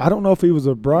know? I don't know if he was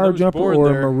a Briar jumper or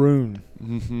a Maroon.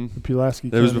 Mm-hmm. Pulaski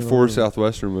That was County before Maroon.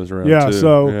 Southwestern was around, Yeah,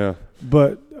 too.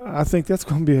 But I think that's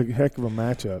going to be a heck of a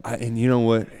matchup. And you know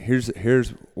what? Here's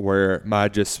where my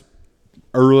just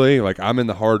early, like I'm in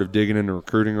the heart of digging into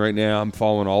recruiting right now. I'm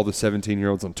following all the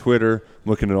 17-year-olds on Twitter,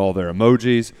 looking at all their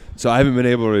emojis. So I haven't been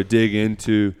able to dig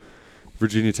into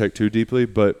Virginia Tech too deeply,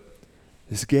 but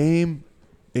this game,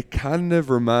 it kind of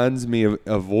reminds me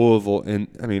of Louisville. And,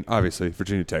 I mean, obviously,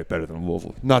 Virginia Tech better than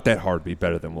Louisville. Not that hard to be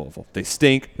better than Louisville. They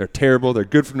stink. They're terrible. They're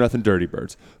good-for-nothing dirty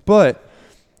birds. But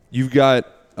you've got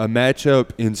a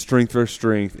matchup in strength versus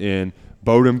strength in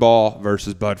Bowden Ball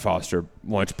versus Bud Foster,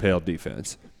 lunch pail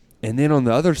defense. And then on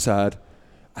the other side,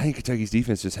 I think Kentucky's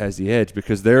defense just has the edge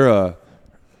because they'll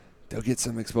get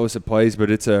some explosive plays, but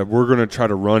we're going to try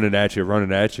to run it at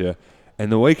you.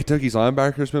 And the way Kentucky's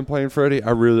linebackers been playing, Freddie,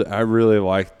 I really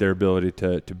like their ability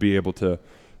to be able to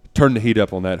turn the heat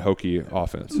up on that Hokie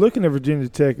offense. Looking at Virginia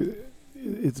Tech,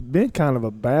 it's been kind of a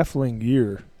baffling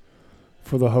year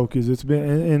for the Hokies. It's been,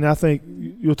 and I think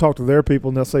you'll talk to their people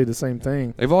and they'll say the same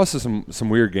thing. They've lost to some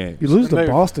weird games. You lose to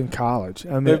Boston College.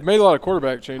 I mean, they've made a lot of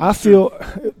quarterback changes. I feel,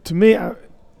 to me,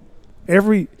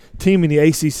 every team in the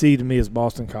ACC to me is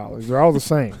Boston College. They're all the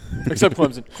same. Except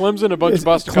Clemson. Clemson, a bunch of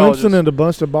Boston Clemson colleges. and a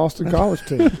bunch of Boston College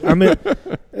teams. I mean,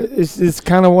 it's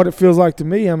kind of what it feels like to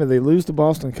me. I mean, they lose to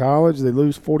Boston College. They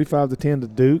lose 45-10 to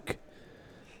Duke.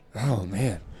 Oh,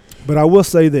 man. But I will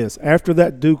say this. After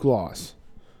that Duke loss,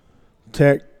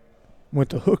 Tech went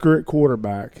to Hooker at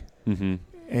quarterback, mm-hmm.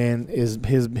 and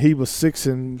he was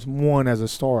 6-1 as a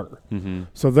starter. Mm-hmm.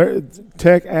 So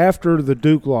Tech after the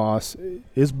Duke loss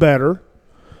is better,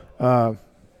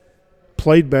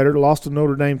 played better, lost to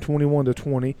Notre Dame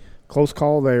 21-20, close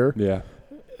call there. Yeah,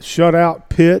 shut out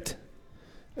Pitt.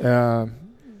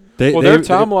 Their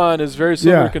timeline is very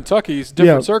similar to Kentucky's.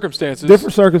 Different circumstances.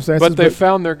 But they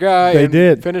found their guy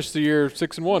and finished the year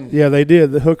 6-1. Yeah, they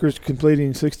did. The Hooker's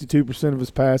completing 62% of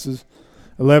his passes,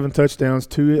 11 touchdowns,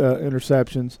 2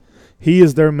 interceptions. He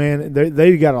is their man.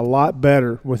 They got a lot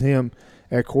better with him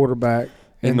at quarterback.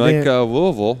 And like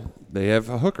Louisville, they have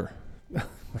a hooker. Oh,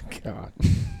 my God.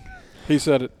 He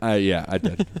said it. Yeah, I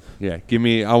did. Yeah,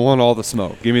 I want all the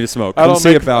smoke. Give me the smoke. I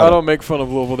don't make fun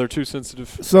of Louisville. They're too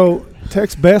sensitive. So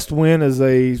Tech's best win is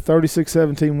a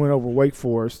 36-17 win over Wake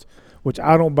Forest, which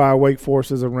I don't buy Wake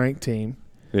Forest as a ranked team.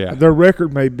 Yeah. Their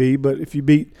record may be, but if you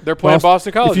beat – they're playing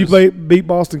Boston College. If you beat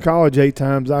Boston College 8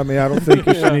 times, I mean, I don't think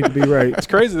you should need to be ranked. It's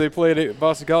crazy they played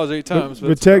Boston College 8 times.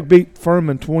 But Tech beat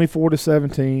Furman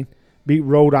 24-17, beat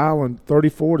Rhode Island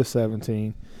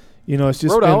 34-17. You know, it's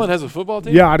just Rhode Island has a football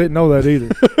team? Yeah, I didn't know that either.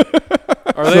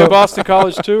 Are they a Boston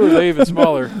College too, or are they even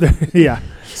smaller? Yeah.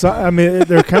 So, I mean,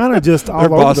 they're kind of just all over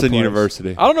Boston the place.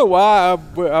 University. I don't know why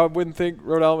I wouldn't think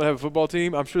Rhode Island would have a football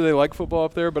team. I'm sure they like football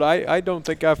up there, but I don't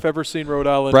think I've ever seen Rhode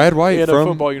Island Brad White in a from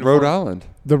football uniform. Rhode Island.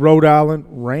 The Rhode Island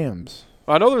Rams.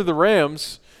 I know they're the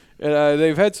Rams, and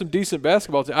they've had some decent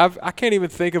basketball teams. I can't even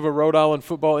think of a Rhode Island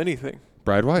football anything.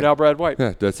 Brad White. Now Brad White.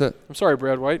 Yeah, that's it. I'm sorry,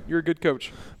 Brad White. You're a good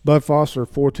coach. Bud Foster,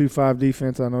 4-2-5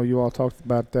 defense. I know you all talked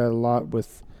about that a lot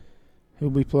with who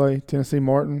we play, Tennessee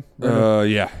Martin.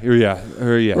 Yeah.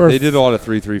 They did a lot of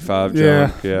 3-3-5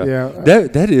 junk. Yeah.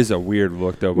 That is a weird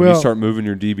look though when you start moving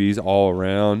your DBs all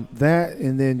around. That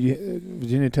and then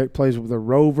Virginia Tech plays with a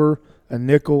rover, a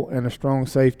nickel, and a strong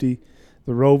safety.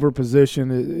 The rover position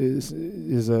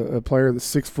is a player that's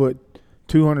 6 foot,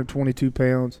 222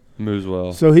 pounds. Moves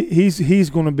well. So he's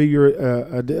going to be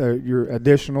your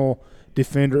additional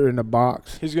defender in the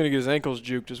box. He's going to get his ankles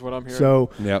juked is what I'm hearing. So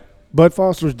yep. Bud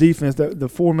Foster's defense, the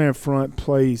four-man front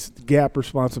plays gap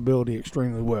responsibility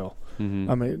extremely well.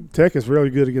 Mm-hmm. I mean, Tech is really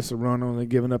good against the run, only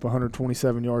giving up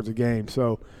 127 yards a game.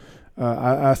 So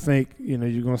I think you're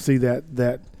going to see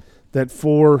that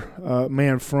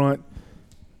four-man front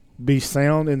be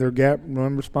sound in their gap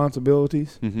run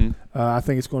responsibilities. Mm-hmm. I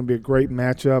think it's going to be a great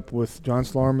matchup with John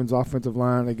Slarman's offensive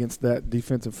line against that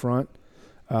defensive front.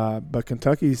 But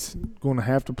Kentucky's going to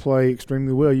have to play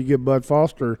extremely well. You give Bud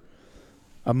Foster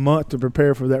a month to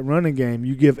prepare for that running game.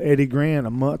 You give Eddie Grant a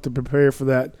month to prepare for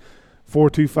that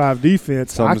 4-2-5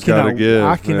 defense. Something's got to give.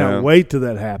 I cannot wait till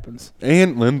that happens.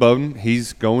 And Lynn Bowden,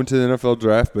 he's going to the NFL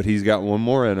draft, but he's got one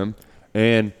more in him.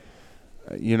 And,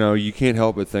 you can't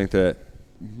help but think that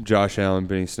Josh Allen,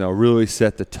 Benny Snell really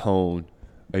set the tone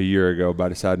a year ago by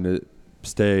deciding to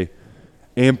stay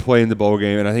and play in the bowl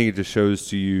game. And I think it just shows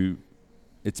to you,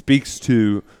 it speaks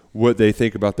to what they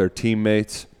think about their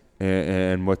teammates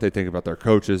and what they think about their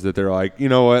coaches, that they're like, you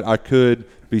know what, I could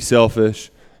be selfish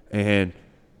and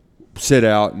sit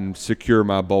out and secure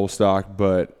my bowl stock,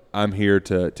 but I'm here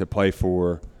to play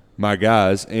for my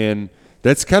guys. And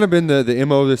that's kind of been the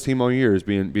MO of this team all year, is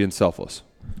being selfless.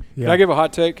 Yeah. Can I give a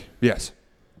hot take? Yes.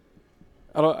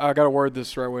 I got to word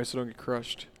this the right way so I don't get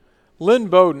crushed. Lynn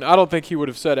Bowden, I don't think he would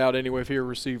have set out anyway if he were a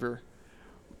receiver.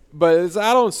 But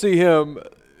I don't see him –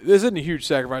 this isn't a huge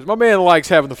sacrifice. My man likes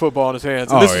having the football in his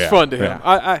hands, and this is fun to him.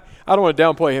 I don't want to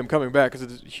downplay him coming back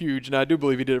because it's huge, and I do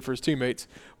believe he did it for his teammates.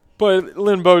 But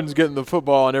Lynn Bowden's getting the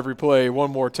football on every play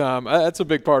one more time. That's a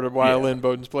big part of why Lynn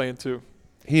Bowden's playing too.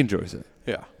 He enjoys it.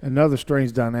 Yeah. Another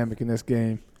strange dynamic in this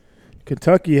game.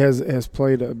 Kentucky has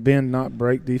played a bend, not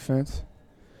break defense.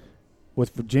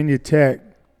 With Virginia Tech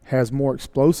has more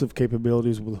explosive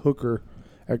capabilities with Hooker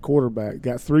at quarterback.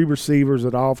 Got 3 receivers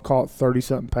that all have caught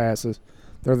 30-something passes.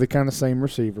 They're the kind of same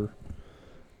receiver.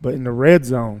 But in the red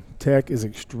zone, Tech is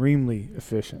extremely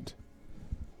efficient.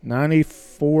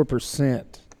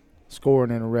 94%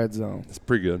 scoring in the red zone. That's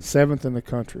pretty good. 7th in the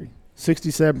country.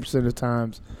 67% of the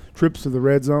times, trips to the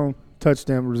red zone,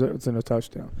 touchdown results in a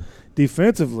touchdown.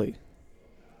 Defensively,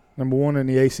 number 1 in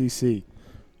the ACC.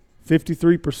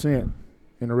 53%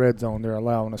 in the red zone they're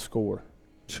allowing a score.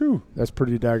 True. That's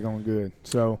pretty daggone good.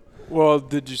 So – well,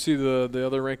 did you see the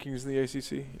other rankings in the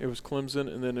ACC? It was Clemson,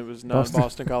 and then it was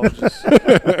non-Boston colleges.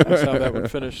 That's how that one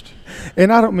finished.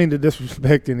 And I don't mean to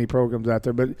disrespect any programs out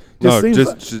there, but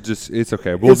just it's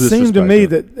okay. We'll it seemed to me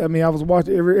that I was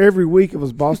watching every week. It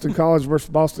was Boston College versus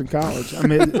Boston College. I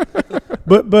mean,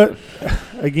 but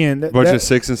again, bunch of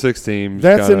 6-6 teams.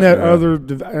 That's in that other,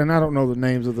 and I don't know the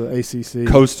names of the ACC.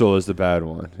 Coastal is the bad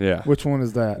one. Yeah. Which one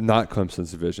is that? Not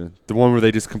Clemson's division. The one where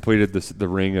they just completed the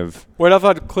ring of. Wait, I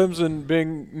thought Clemson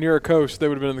being near a coast, they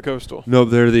would have been in the Coastal. No,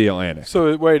 they're the Atlantic.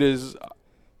 So wait, is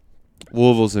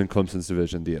Louisville's in Clemson's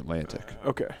division, the Atlantic.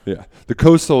 Okay. Yeah. The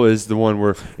Coastal is the one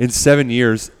where in 7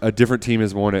 years a different team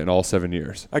has won it in all 7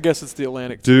 years. I guess it's the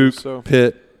Atlantic. Duke, so.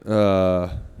 Pitt,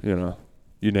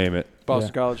 you name it.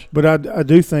 Boston College. But I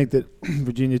do think that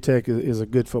Virginia Tech is a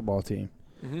good football team.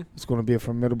 Mm-hmm. It's going to be a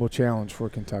formidable challenge for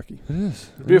Kentucky. It is.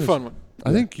 It'll be a fun one.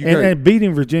 I think and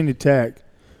beating Virginia Tech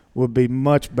would be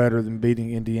much better than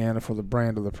beating Indiana for the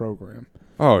brand of the program.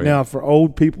 Oh, yeah. Now, for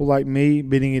old people like me,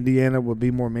 beating Indiana would be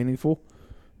more meaningful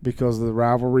because of the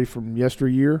rivalry from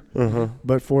yesteryear.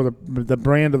 But for the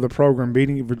brand of the program,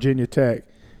 beating Virginia Tech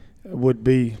would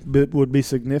be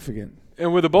significant.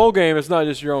 And with a bowl game, it's not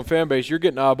just your own fan base. You're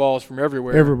getting eyeballs from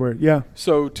everywhere. Everywhere, yeah.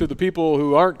 So to the people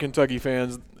who aren't Kentucky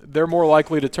fans, they're more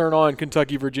likely to turn on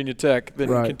Kentucky Virginia Tech than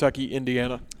Kentucky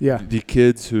Indiana. Yeah. The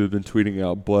kids who have been tweeting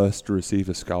out blessed to receive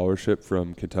a scholarship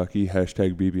from Kentucky,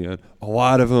 #BBN, a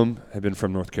lot of them have been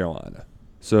from North Carolina.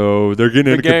 So they're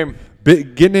getting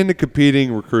into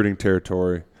competing recruiting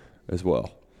territory as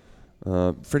well.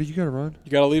 Freddie, you got to run?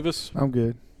 You got to leave us? I'm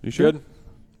good. You sure? Good.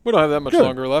 We don't have that much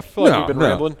longer left. I feel like we've been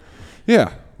rambling.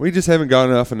 Yeah. We just haven't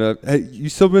gotten enough. Hey, you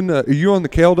still been? Are you on the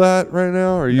kale diet right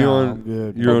now? Or are you on? I'm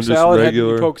good. You're on just salad?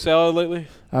 regular. Have you poke salad lately?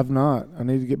 I've not. I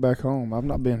need to get back home. I've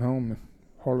not been home in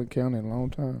Harlan County in a long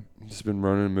time. Just been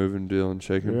running, moving, dealing,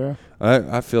 shaking. Yeah.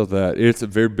 I feel that it's a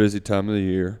very busy time of the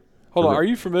year. Hold on. Are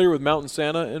you familiar with Mountain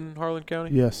Santa in Harlan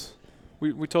County? Yes.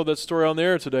 We told that story on the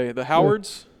air today. The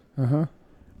Howards.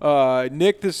 Uh-huh.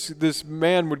 Nick, this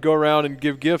man would go around and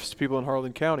give gifts to people in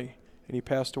Harlan County, and he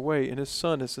passed away, and his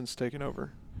son has since taken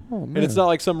over. Oh, man. And it's not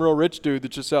like some real rich dude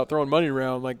that's just out throwing money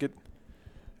around.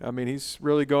 He's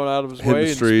really going out of his way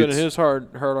and spending his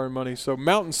hard-earned money. So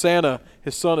Mountain Santa,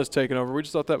 his son has taken over. We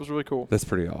just thought that was really cool. That's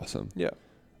pretty awesome. Yeah.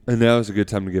 And now is a good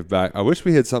time to give back. I wish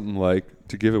we had something like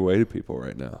to give away to people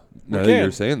right now. Now that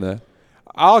you're saying that.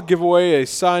 I'll give away a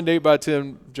signed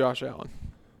 8x10 Josh Allen.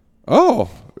 Oh,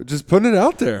 just putting it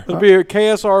out there. It'll be a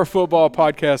KSR football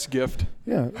podcast gift.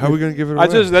 Yeah. How are we going to give it away?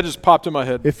 That just popped in my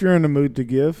head. If you're in the mood to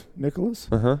give, Nicholas,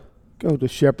 go to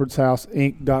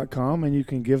shepherdshouseInc.com and you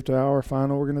can give to our fine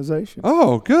organization.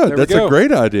 Oh, good. That's a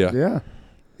great idea. Yeah.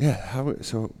 Yeah.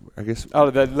 So I guess.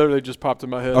 That literally just popped in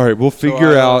my head. All right. We'll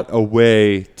figure out a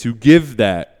way to give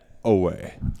that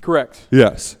away. Correct.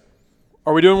 Yes.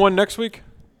 Are we doing one next week?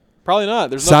 Probably not.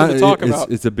 There's nothing to talk about.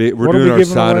 We're doing our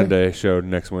sign a day show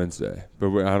next Wednesday,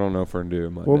 but I don't know if we're going to do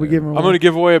it Monday. What are we giving away? I'm going to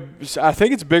give away I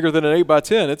think it's bigger than an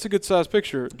 8x10. It's a good size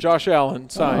picture. Josh Allen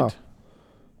signed.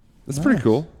 That's pretty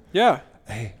cool. Yeah.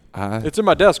 Hey, it's in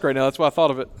my desk right now. That's why I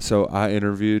thought of it. So I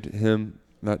interviewed him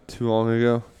not too long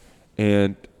ago,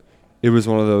 and it was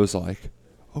one of those like,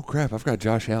 oh crap, I've got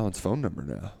Josh Allen's phone number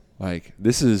now. Like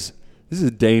this is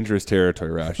dangerous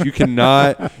territory, Roush. You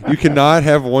cannot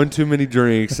have one too many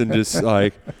drinks and just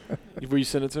like. Will you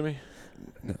send it to me?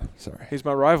 No, sorry. He's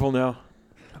my rival now.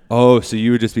 Oh, so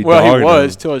you would just be well, dogging he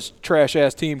was him. till his trash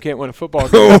ass team can't win a football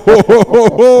game.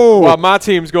 While my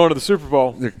team's going to the Super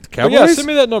Bowl. The Cowboys? Yeah, send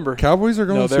me that number. Cowboys are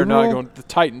going to the Super Bowl? No, they're not going. The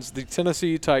Titans, the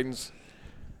Tennessee Titans.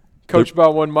 Coached by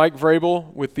one Mike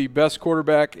Vrabel with the best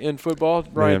quarterback in football,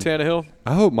 Ryan Tannehill.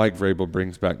 I hope Mike Vrabel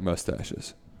brings back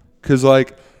mustaches. Because,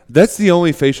 like, that's the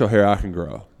only facial hair I can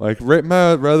grow. Like,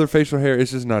 my other facial hair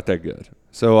is just not that good.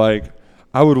 So, like,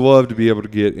 I would love to be able to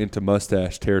get into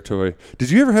mustache territory.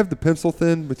 Did you ever have the pencil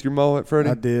thin with your mullet, Freddie?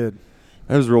 I did.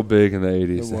 That was real big in the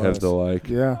 80s to have the, like.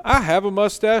 Yeah. I have a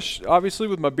mustache, obviously,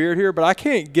 with my beard here, but I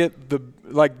can't get the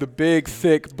big,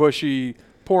 thick, bushy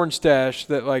porn stash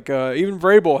that, like, even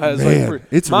Vrabel has. Man,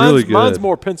 it's really good. Mine's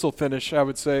more pencil thinnish, I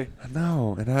would say. I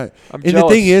know. And I'm jealous. The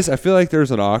thing is, I feel like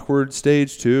there's an awkward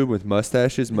stage, too, with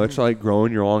mustaches, much like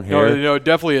growing your long hair. No, it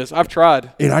definitely is. I've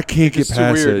tried. And I can't get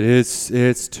past it.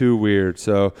 It's too weird.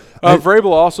 So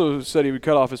Vrabel also said he would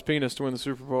cut off his penis to win the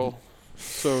Super Bowl.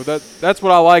 So that's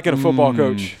what I like in a football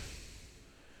coach.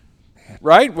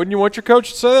 Right? Wouldn't you want your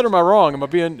coach to say that, or am I wrong?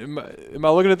 Am I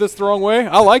looking at this the wrong way?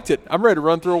 I liked it. I'm ready to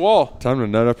run through a wall. Time to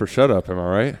nut up or shut up, am I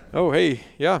right? Oh, hey,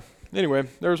 yeah. Anyway,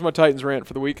 there's my Titans rant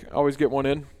for the week. Always get one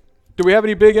in. Do we have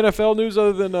any big NFL news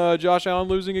other than Josh Allen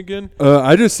losing again?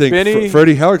 I just think,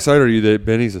 Freddie, how excited are you that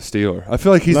Benny's a Steeler? I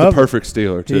feel like he's the perfect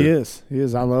Steeler, too. He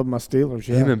is. I love my Steelers,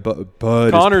 yeah. Him and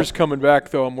Bud. Connor's coming back,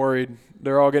 though, I'm worried.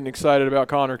 They're all getting excited about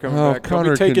Connor coming back.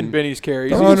 Connor They'll be taking Benny's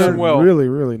carries. Those He's are done well. really,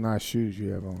 really nice shoes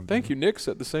you have on. Thank you. Nick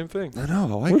said the same thing. I know.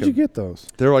 I like Where'd them. you get those?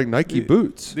 They're like Nike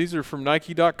boots. These are from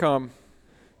Nike.com.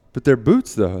 But they're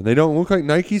boots, though. They don't look like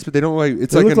Nikes, but they don't like –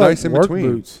 it's they like a nice work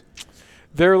in-between. Boots.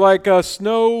 They're like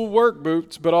snow work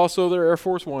boots, but also they're Air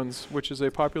Force Ones, which is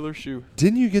a popular shoe.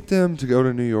 Didn't you get them to go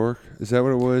to New York? Is that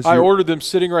what it was? I ordered them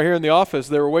sitting right here in the office.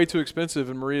 They were way too expensive,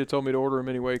 and Maria told me to order them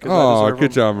anyway. Oh,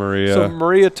 good job, Maria. So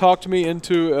Maria talked me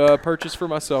into a purchase for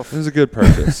myself. It was a good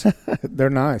purchase. They're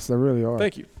nice. They really are.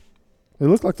 Thank you. They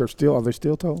look like they're steel. Are they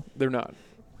steel toe? They're not.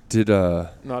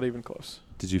 Not even close.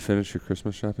 Did you finish your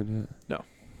Christmas shopping yet? No.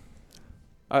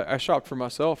 I shopped for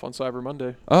myself on Cyber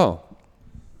Monday. Oh.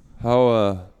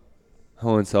 How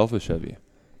unselfish of you.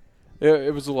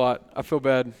 It was a lot. I feel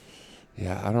bad.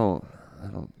 Yeah, I don't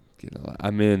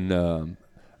I'm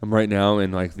right now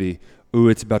in like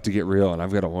it's about to get real, and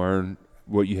I've got to learn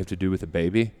what you have to do with a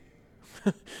baby.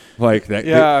 Like that.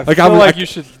 Yeah, I feel like you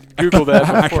should Google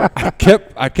that before.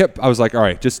 I was like, all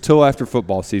right, just till after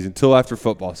football season.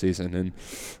 And,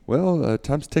 well,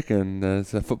 time's ticking.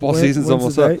 Football season's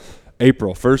almost up.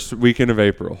 April, first weekend of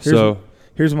April.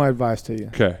 Here's my advice to you.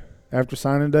 Okay. After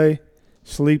signing day,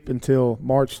 sleep until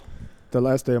March, the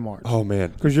last day of March. Oh,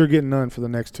 man. Because you're getting none for the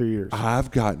next 2 years. I've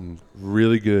gotten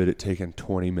really good at taking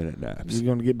 20-minute naps. You're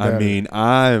going to get better. I mean,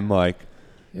 I'm like –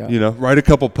 write a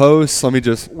couple posts. Let me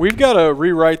just. We've got to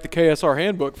rewrite the KSR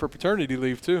handbook for paternity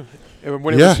leave too.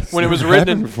 When it was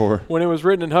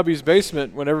written in hubby's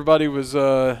basement, when everybody was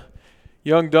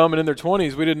young, dumb, and in their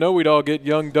 20s, we didn't know we'd all get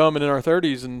young, dumb, and in our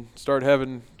 30s and start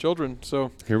having children.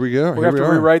 So here we go. We have to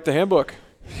rewrite the handbook.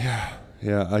 Yeah.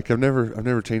 Like I've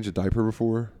never changed a diaper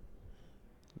before,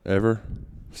 ever.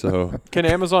 So can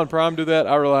Amazon Prime do that?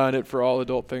 I rely on it for all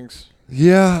adult things.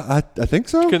 Yeah, I think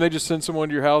so. Can they just send someone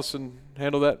to your house and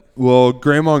handle that? Well,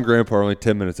 Grandma and Grandpa are only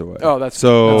 10 minutes away. Oh, that's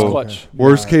clutch.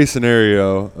 Worst case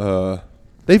scenario,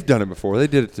 they've done it before. They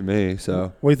did it to me.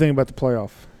 So what do you think about the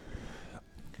playoff?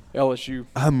 LSU.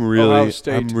 Ohio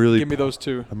State. Give me those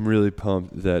two. I'm really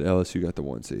pumped that LSU got the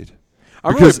 1 seed.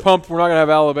 I'm really pumped we're not going to have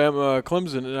Alabama,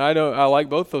 Clemson, and I like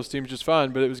both those teams just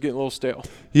fine, but it was getting a little stale.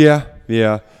 Yeah.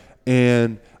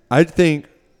 And I think,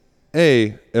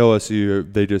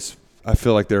 LSU, I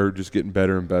feel like they're just getting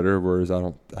better and better, whereas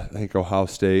I think Ohio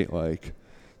State, like,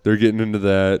 they're getting into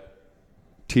that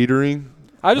teetering.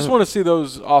 I just want to see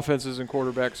those offenses and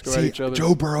quarterbacks go at each other.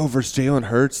 Joe Burrow versus Jalen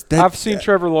Hurts. I've seen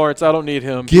Trevor Lawrence. I don't need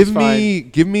him. Give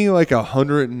me like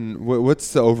 100 and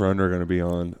what's the over-under going to be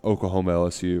on Oklahoma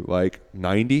LSU? Like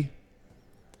 90?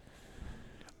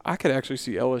 I could actually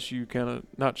see LSU kind of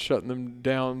not shutting them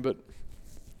down, but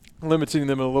limiting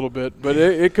them a little bit. But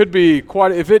it could be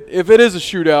quite – if it is a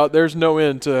shootout, there's no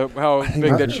end to how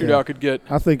big that shootout could get.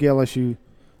 I think LSU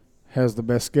has the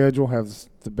best schedule, has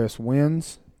the best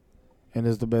wins, and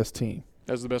is the best team.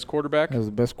 Has the best quarterback? Has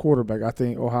the best quarterback. I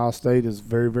think Ohio State is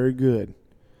very, very good.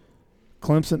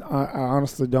 Clemson, I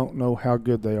honestly don't know how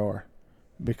good they are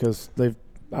because they've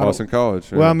 – Boston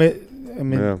College. Yeah. Well, I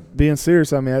mean, being serious,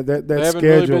 that they schedule. They haven't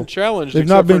really been challenged they've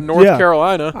except not been, for North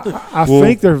Carolina. I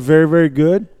think they're very, very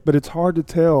good, but it's hard to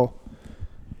tell.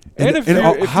 And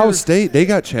Ohio State, they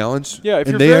got challenged. Yeah, if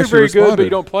you're very, very good but you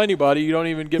don't play anybody, you don't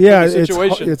even get put in the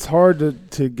situation. It's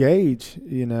hard to gauge,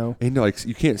 And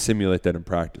you can't simulate that in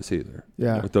practice either.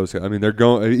 Yeah. With those guys. I mean, they're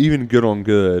going even good on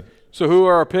good. So who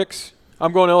are our picks?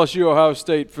 I'm going LSU, Ohio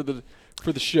State for the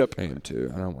ship. I am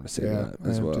too. I don't want to say that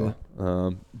as well.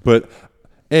 But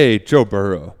Joe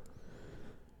Burrow.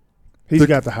 He's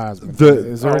got the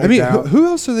Heisman. Who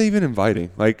else are they even inviting?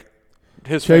 Like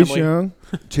his Chase family. Young.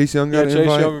 Chase Young got invited.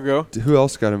 Chase Young will go. Who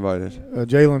else got invited?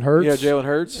 Jalen Hurts. Yeah, Jalen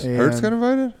Hurts. Hurts got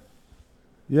invited?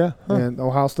 Yeah, and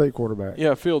Ohio State quarterback.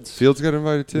 Yeah, Fields. Fields got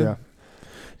invited too? Yeah.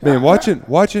 Man,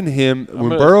 watching him, when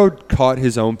Burrow caught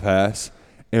his own pass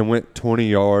and went 20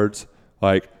 yards,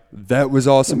 like, that was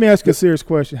awesome. Let me ask you a serious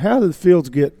question. How did Fields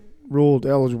get ruled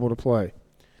eligible to play?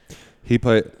 He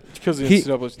played – because the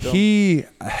NCAA's dumb. He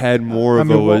had more of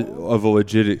a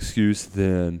legit excuse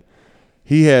than –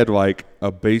 he had, like, a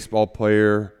baseball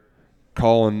player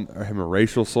calling him a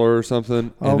racial slur or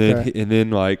something, and then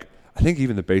like I think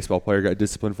even the baseball player got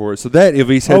disciplined for it. So that at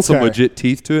least had some legit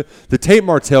teeth to it. The Tate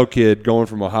Martell kid going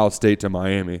from Ohio State to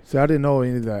Miami. See, I didn't know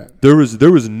any of that. There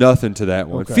was nothing to that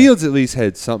one. Okay. Fields at least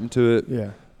had something to it.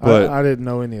 Yeah, but I didn't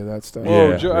know any of that stuff.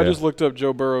 I just looked up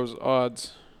Joe Burrow's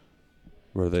odds.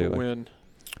 Were they to win?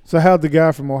 So how'd the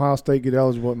guy from Ohio State get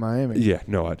eligible at Miami? Yeah,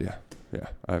 no idea. Yeah,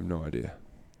 I have no idea.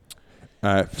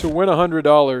 To win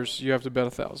 $100, you have to bet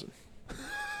 1,000.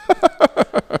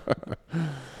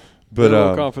 But I'm a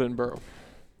little confident in Burrow.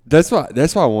 That's why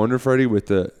I wonder, Freddie, with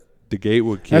the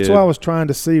Gatewood kid. That's why I was trying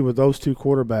to see with those two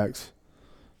quarterbacks,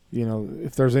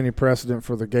 if there's any precedent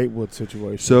for the Gatewood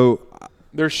situation. So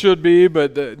there should be,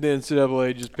 but the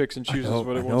NCAA just picks and chooses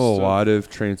what it wants to. I know a lot of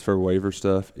transfer waiver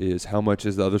stuff is how much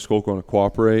is the other school going to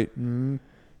cooperate. Mm-hmm.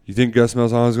 You think Gus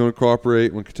Malzahn is going to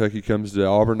cooperate when Kentucky comes to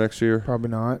Auburn next year? Probably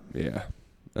not. Yeah.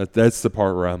 That's the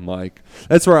part where I'm like –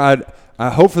 that's where I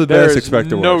hope for the best, expect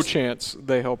the worst. There is no chance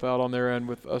they help out on their end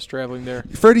with us traveling there.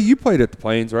 Freddie, you played at the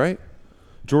Plains, right?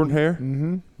 Jordan Hare?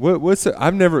 Mm-hmm. What's it?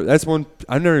 I've never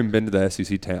even been to the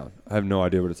SEC town. I have no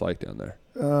idea what it's like down there.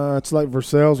 It's like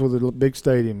Versailles with a big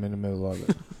stadium in the middle of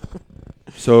it.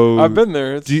 So I've been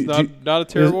there. It's not a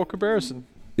terrible comparison.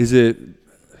 Is it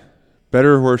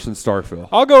better or worse than Starkville?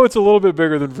 I'll go it's a little bit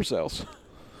bigger than Versailles.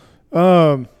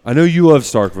 I know you love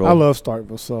Starkville. I love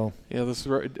Starkville. So yeah, this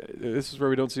is where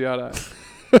we don't see eye to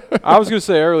eye. I was going to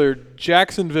say earlier,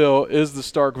 Jacksonville is the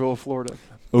Starkville of Florida.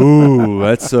 Ooh,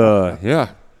 that's yeah.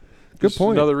 Good Just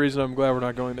point. Another reason I'm glad we're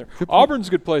not going there. Auburn's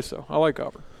a good place, though. I like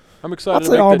Auburn. I'm excited I'd to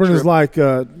say make that Auburn trip. is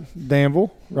like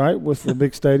Danville, right, with the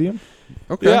big stadium.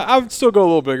 Okay. Yeah, I would still go a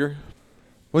little bigger.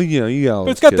 Well, you know, you got.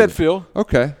 But it's got that feel.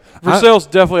 Okay. Versailles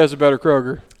definitely has a better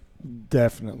Kroger.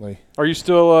 Definitely. Are you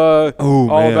still all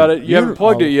man. about it? You haven't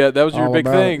plugged all- it yet. That was your all big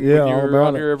about thing it. Yeah, when you all were on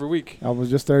about it. here every week. I was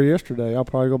just there yesterday. I'll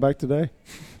probably go back today.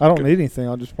 I don't need anything.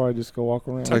 I'll just probably just go walk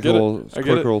around. Take get a it. little I get quick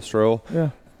it. little stroll. Yeah.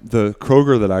 The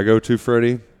Kroger that I go to,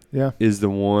 Freddie, Yeah. is the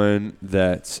one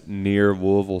that's near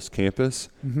Louisville's campus.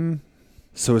 Mm-hmm.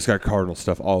 So it's got Cardinal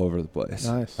stuff all over the place.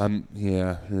 Nice.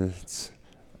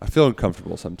 I feel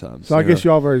uncomfortable sometimes. So I guess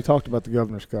y'all have already talked about the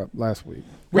Governor's Cup last week.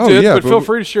 We Oh, did, yeah, but but feel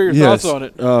free to share your thoughts on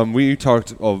it. We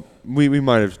talked. Oh, we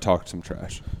might have talked some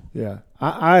trash. Yeah.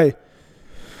 I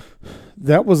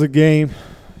that was a game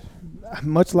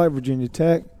much like Virginia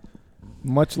Tech,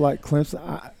 much like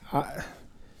Clemson.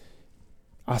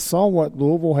 I saw what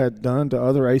Louisville had done to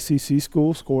other ACC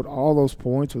schools, scored all those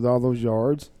points with all those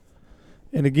yards.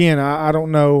 And again, I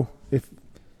don't know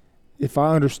if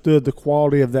I understood the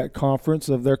quality of that conference,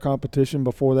 of their competition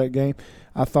before that game.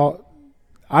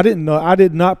 I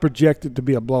did not project it to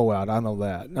be a blowout. I know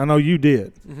that. I know you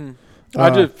did. Mm-hmm. I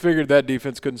just figured that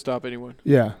defense couldn't stop anyone.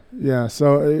 Yeah.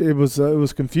 So it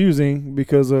was confusing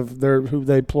because of who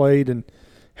they played and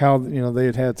how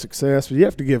they had success. But you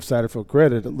have to give Satterfield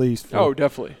credit at least for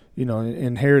definitely.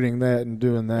 Inheriting that and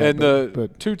doing that. And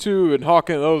but Tutu and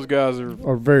Hawkins, those guys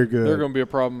are very good. They're going to be a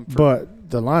problem. But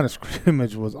the line of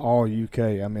scrimmage was all UK.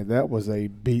 I mean, that was a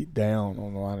beat down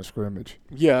on the line of scrimmage.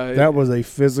 Yeah. That was a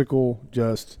physical,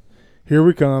 just here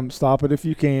we come, stop it if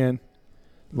you can.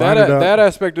 That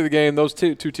aspect of the game, those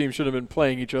two teams should have been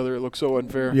playing each other. It looked so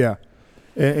unfair. Yeah.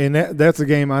 And that's a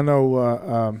game I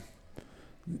know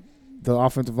the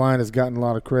offensive line has gotten a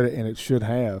lot of credit, and it should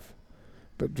have.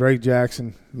 But Drake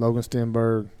Jackson, Logan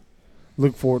Stenberg,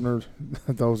 Luke Fortner,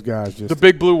 those guys just the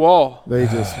big blue wall. They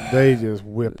just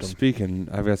whipped them. Speaking,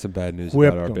 I've got some bad news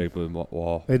Whipped about our them. big blue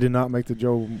wall. They did not make the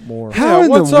Joe Moore. How in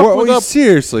what's the up world? with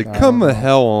Seriously, I come don't the know.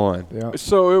 hell on. Yeah.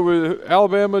 So it was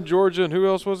Alabama, Georgia, and who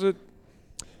else was it?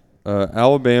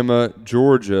 Alabama,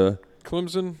 Georgia,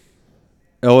 Clemson.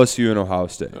 LSU, and Ohio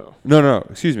State. Oh. No,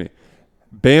 excuse me.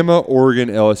 Bama, Oregon,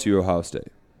 LSU, Ohio State.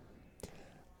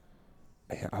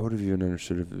 Yeah, I would have even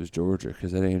understood if it was Georgia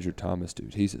because that Andrew Thomas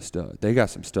dude, he's a stud. They got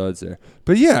some studs there.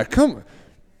 But, yeah, come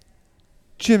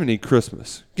Jiminy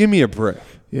Christmas. Give me a break.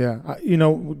 Yeah.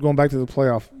 Going back to the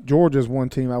playoff, Georgia's one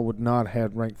team I would not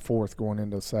have ranked fourth going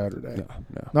into Saturday.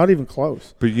 No. Not even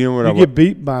close. But you know what? You get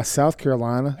beat by South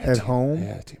Carolina at home.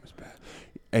 Yeah, that team was bad.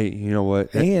 Hey, you know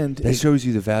what? And that shows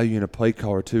you the value in a play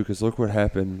caller, too, because look what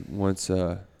happened once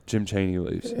Jim Chaney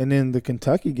leaves. And then the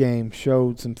Kentucky game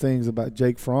showed some things about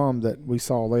Jake Fromm that we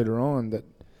saw later on that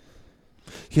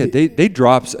Yeah, they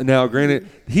dropped. Now, granted,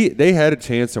 they had a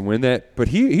chance to win that, but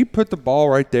he put the ball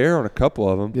right there on a couple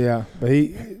of them. Yeah, but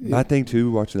My thing,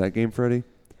 too, watching that game, Freddie,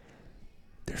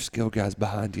 there's skill guys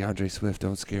behind DeAndre Swift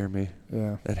don't scare me.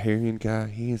 Yeah. That Harrion guy,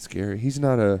 he ain't scary. He's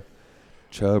not a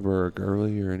Chubb or a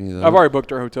Gurley or any of those. I've already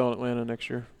booked our hotel in Atlanta next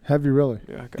year. Have you really?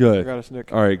 Yeah, Good. I got us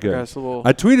Nick. All right, good. Got us a little,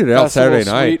 I tweeted got out us a little Saturday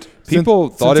night. suite. People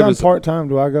thought since it was I'm part time.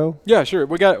 Do I go? Yeah, sure.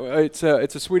 We got it's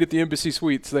a suite at the Embassy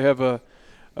Suites. They have a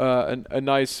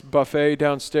nice buffet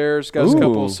downstairs. Got us a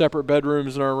couple Ooh. of separate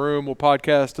bedrooms in our room. We'll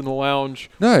podcast in the lounge.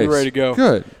 nice. We're ready to go.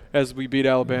 Good. As we beat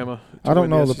Alabama. I don't win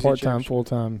know the SEC part time, championship. full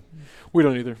time. We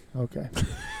don't either. Okay.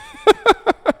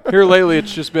 Here lately,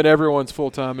 it's just been everyone's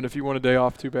full time, and if you want a day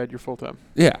off, too bad you're full time.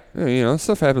 Yeah,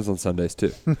 stuff happens on Sundays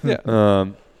too. Yeah.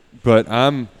 But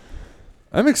I'm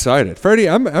excited, Freddie.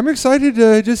 I'm excited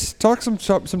to just talk some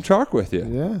chalk with you.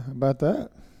 Yeah, about that.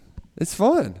 It's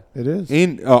fun. It is.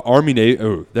 And Army Navy.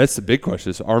 Oh, that's the big question.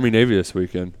 It's Army Navy this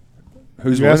weekend.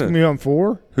 Who's you winning? asking me on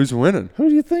 4? Who's winning? Who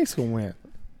do you think's gonna win?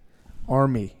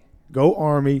 Army. Go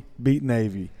Army. Beat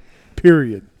Navy.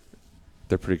 Period.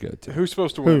 They're pretty good too. Who's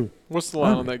supposed to win? Who? What's the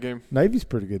line on that game? Navy's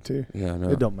pretty good too. Yeah, I know.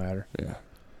 It don't matter. Yeah.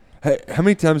 Hey, how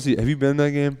many times have you been in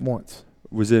that game? Once.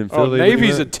 Was it in Oh, Philly?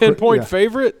 Navy's a 10-point Yeah.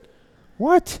 favorite.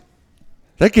 What?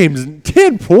 That game's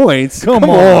 10 points. Come on.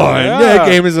 Yeah. That Yeah.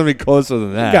 game is gonna be closer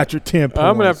than that. You got your 10 points.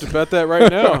 I'm gonna have to bet that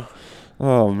right now.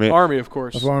 Oh man. Army, of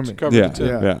course. That's Army. To cover Yeah, the 10.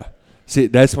 Yeah. yeah. See,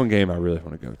 that's one game I really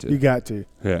want to go to. You got to.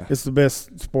 Yeah. It's the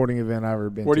best sporting event I've ever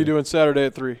been to. What are you doing Saturday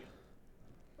at 3?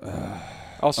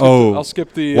 I'll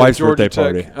skip the wife's Georgia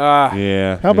birthday Tech. party.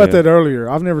 Yeah. How about yeah. that earlier?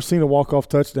 I've never seen a walk-off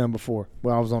touchdown before.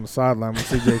 Well, I was on the sideline with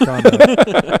C.J.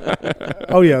 Conrad.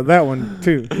 Oh, yeah, that one,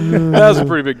 too. That was a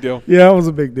pretty big deal. Yeah, that was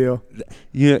a big deal.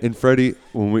 Yeah, and Freddie,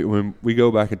 when we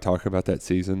go back and talk about that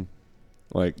season,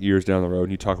 like years down the road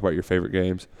and you talk about your favorite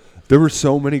games, there were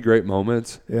so many great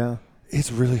moments. Yeah.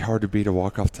 It's really hard to beat a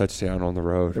walk-off touchdown on the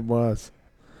road. It was.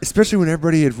 Especially when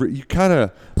everybody had you kind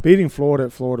of beating Florida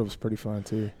at Florida was pretty fun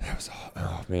too. That was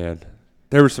man.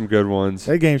 There were some good ones.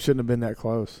 That game shouldn't have been that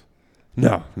close.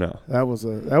 No.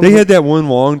 They had that one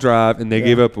long drive and they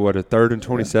gave up a 3rd and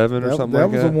 27 or something like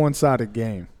that. That was a one-sided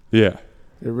game. Yeah.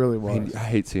 It really was. I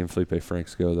hate seeing Felipe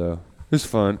Franks go though. It was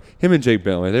fun. Him and Jake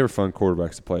Bentley, they were fun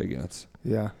quarterbacks to play against.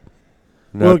 Yeah.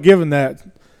 Well, given that,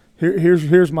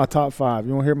 here's my top 5.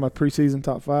 You want to hear my preseason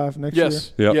top 5 next year?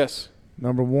 Yep. Yes.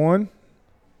 Number 1,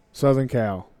 Southern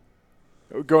Cal.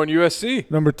 Going USC.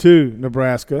 Number 2,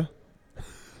 Nebraska.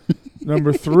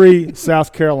 Number 3,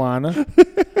 South Carolina.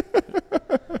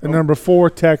 And number 4,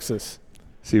 Texas.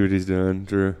 See what he's doing,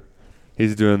 Drew?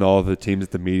 He's doing all the teams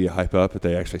that the media hype up, but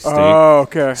they actually stink. Oh,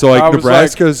 okay. So,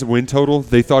 Nebraska's win total,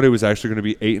 they thought it was actually going to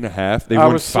be 8.5. They won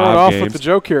 5 games. I was throwing off with the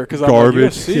joke here because I'm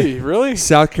garbage. Like, USC, really?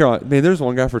 South Carolina. Man, there's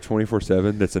one guy for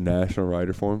 24/7 that's a national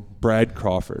writer for him, Brad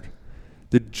Crawford.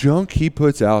 The junk he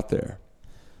puts out there.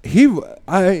 David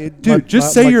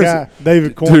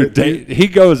Corn. Dude, he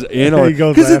goes in on it.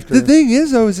 Because the thing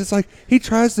is, though, is it's like he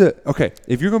tries to. Okay,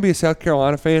 if you're going to be a South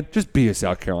Carolina fan, just be a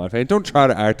South Carolina fan. Don't try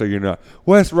to act like you're not.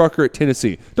 Wes Rucker at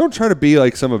Tennessee. Don't try to be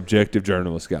like some objective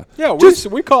journalist guy. Yeah,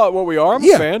 we call it what we are. I'm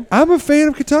a fan. I'm a fan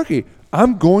of Kentucky.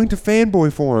 I'm going to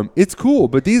fanboy for him. It's cool,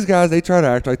 but these guys, they try to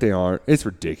act like they aren't. It's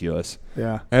ridiculous.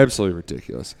 Yeah, absolutely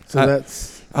ridiculous. So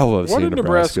that's. I love seeing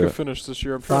Nebraska finish this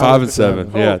year?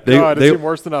 5-7. Yeah, God, it seemed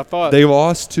worse than I thought. They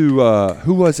lost to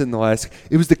who was it in the last?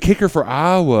 It was the kicker for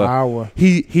Iowa.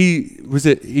 He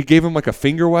gave him like a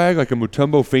finger wag, like a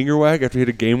Mutombo finger wag after he hit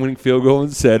a game-winning field goal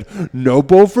and said, "No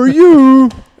bowl for you."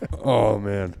 Oh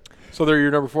man. So they're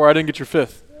your number 4. I didn't get your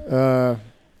 5th.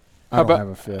 I don't have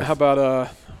a 5th. How about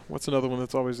what's another one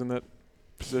that's always in that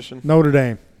position? Notre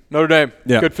Dame.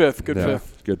 Yeah. Good 5th. Good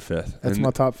 5th. Good 5th. That's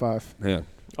my top 5. Yeah.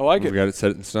 I like it. We got it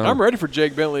set in stone. I'm ready for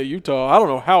Jake Bentley at Utah. I don't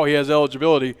know how he has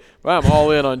eligibility, but I'm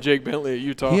all in on Jake Bentley at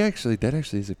Utah. That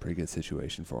actually is a pretty good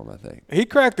situation for him, I think. He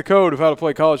cracked the code of how to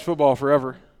play college football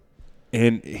forever.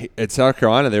 And at South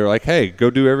Carolina, they were like, "Hey, go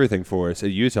do everything for us."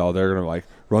 At Utah, they're going to like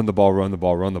run the ball, run the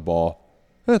ball, run the ball.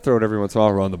 Throw it every once in a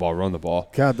while, run the ball.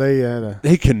 God,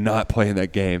 they cannot play in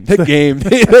that game.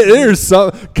 There's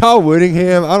some Kyle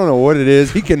Whittingham. I don't know what it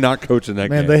is. He cannot coach in that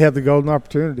game. Man, they had the golden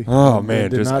opportunity. Oh man,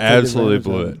 just absolutely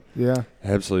blew it. Yeah,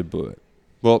 absolutely blew it.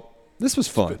 Well, this was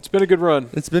fun. It's been a good run.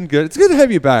 It's been good. It's good to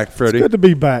have you back, Freddie. It's good to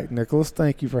be back, Nicholas.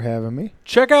 Thank you for having me.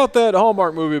 Check out that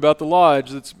Hallmark movie about the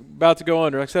lodge that's about to go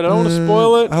under. Like I said, I don't want to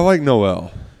spoil it. I like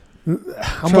Noel. I'm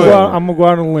gonna go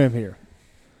out on a limb here.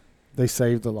 They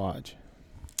saved the lodge.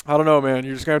 I don't know, man.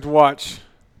 You're just going to have to watch.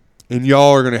 And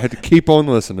y'all are going to have to keep on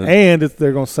listening. And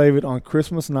they're going to save it on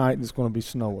Christmas night, and it's going to be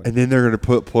snowing. And then they're going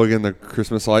to plug in the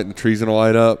Christmas light, and the tree's going to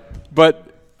light up.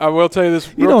 But I will tell you this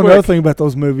real quick. Another thing about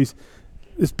those movies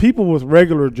is people with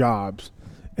regular jobs,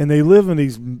 and they live in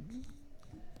these $1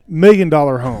 million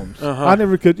homes. I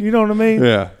never could. You know what I mean?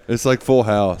 Yeah. It's like Full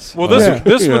House. Well,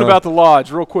 this one about the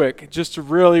lodge, real quick, just to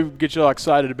really get you all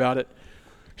excited about it.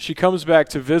 She comes back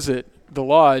to visit the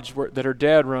lodge that her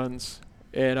dad runs,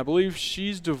 and I believe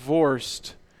she's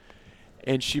divorced,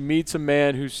 and she meets a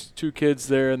man who's 2 kids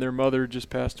there, and their mother just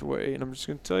passed away. And I'm just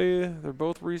going to tell you, they're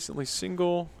both recently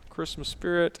single. Christmas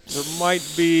spirit. There might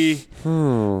be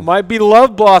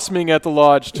love blossoming at the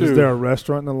lodge too. Is there a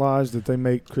restaurant in the lodge that they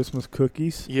make Christmas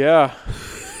cookies? Yeah.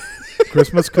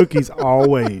 Christmas cookies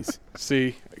always.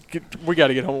 See, we got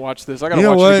to get home and watch this. I got to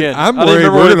watch what? it again. I'm worried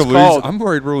we're going to lose. I'm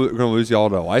worried we're going to lose y'all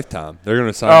to Lifetime. They're going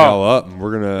to sign y'all up, and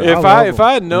we're going to. If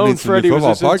I had known Freddie was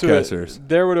this into podcasters. It,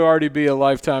 there would already be a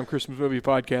Lifetime Christmas movie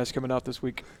podcast coming out this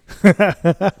week.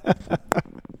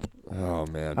 Oh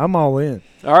man, I'm all in.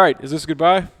 All right, is this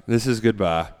goodbye? This is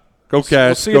goodbye. Go Cats.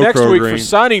 We'll see you next week for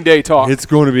signing day talk. It's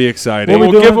going to be exciting.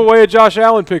 We'll give away a Josh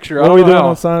Allen picture. What are we doing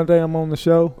on signing day? I'm on the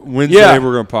show. Wednesday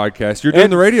we're going to podcast. You're doing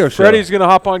the radio show. Freddie's going to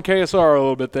hop on KSR a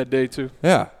little bit that day too.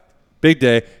 Yeah, big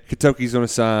day. Kentucky's going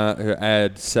to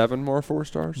add 7 more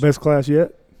 4-stars. Best class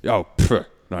yet? Oh,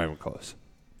 not even close.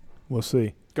 We'll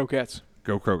see. Go Cats.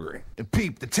 Go Kroger. And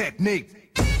peep the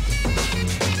technique.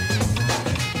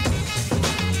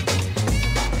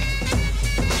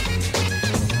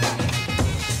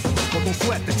 Don't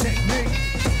sweat the technique.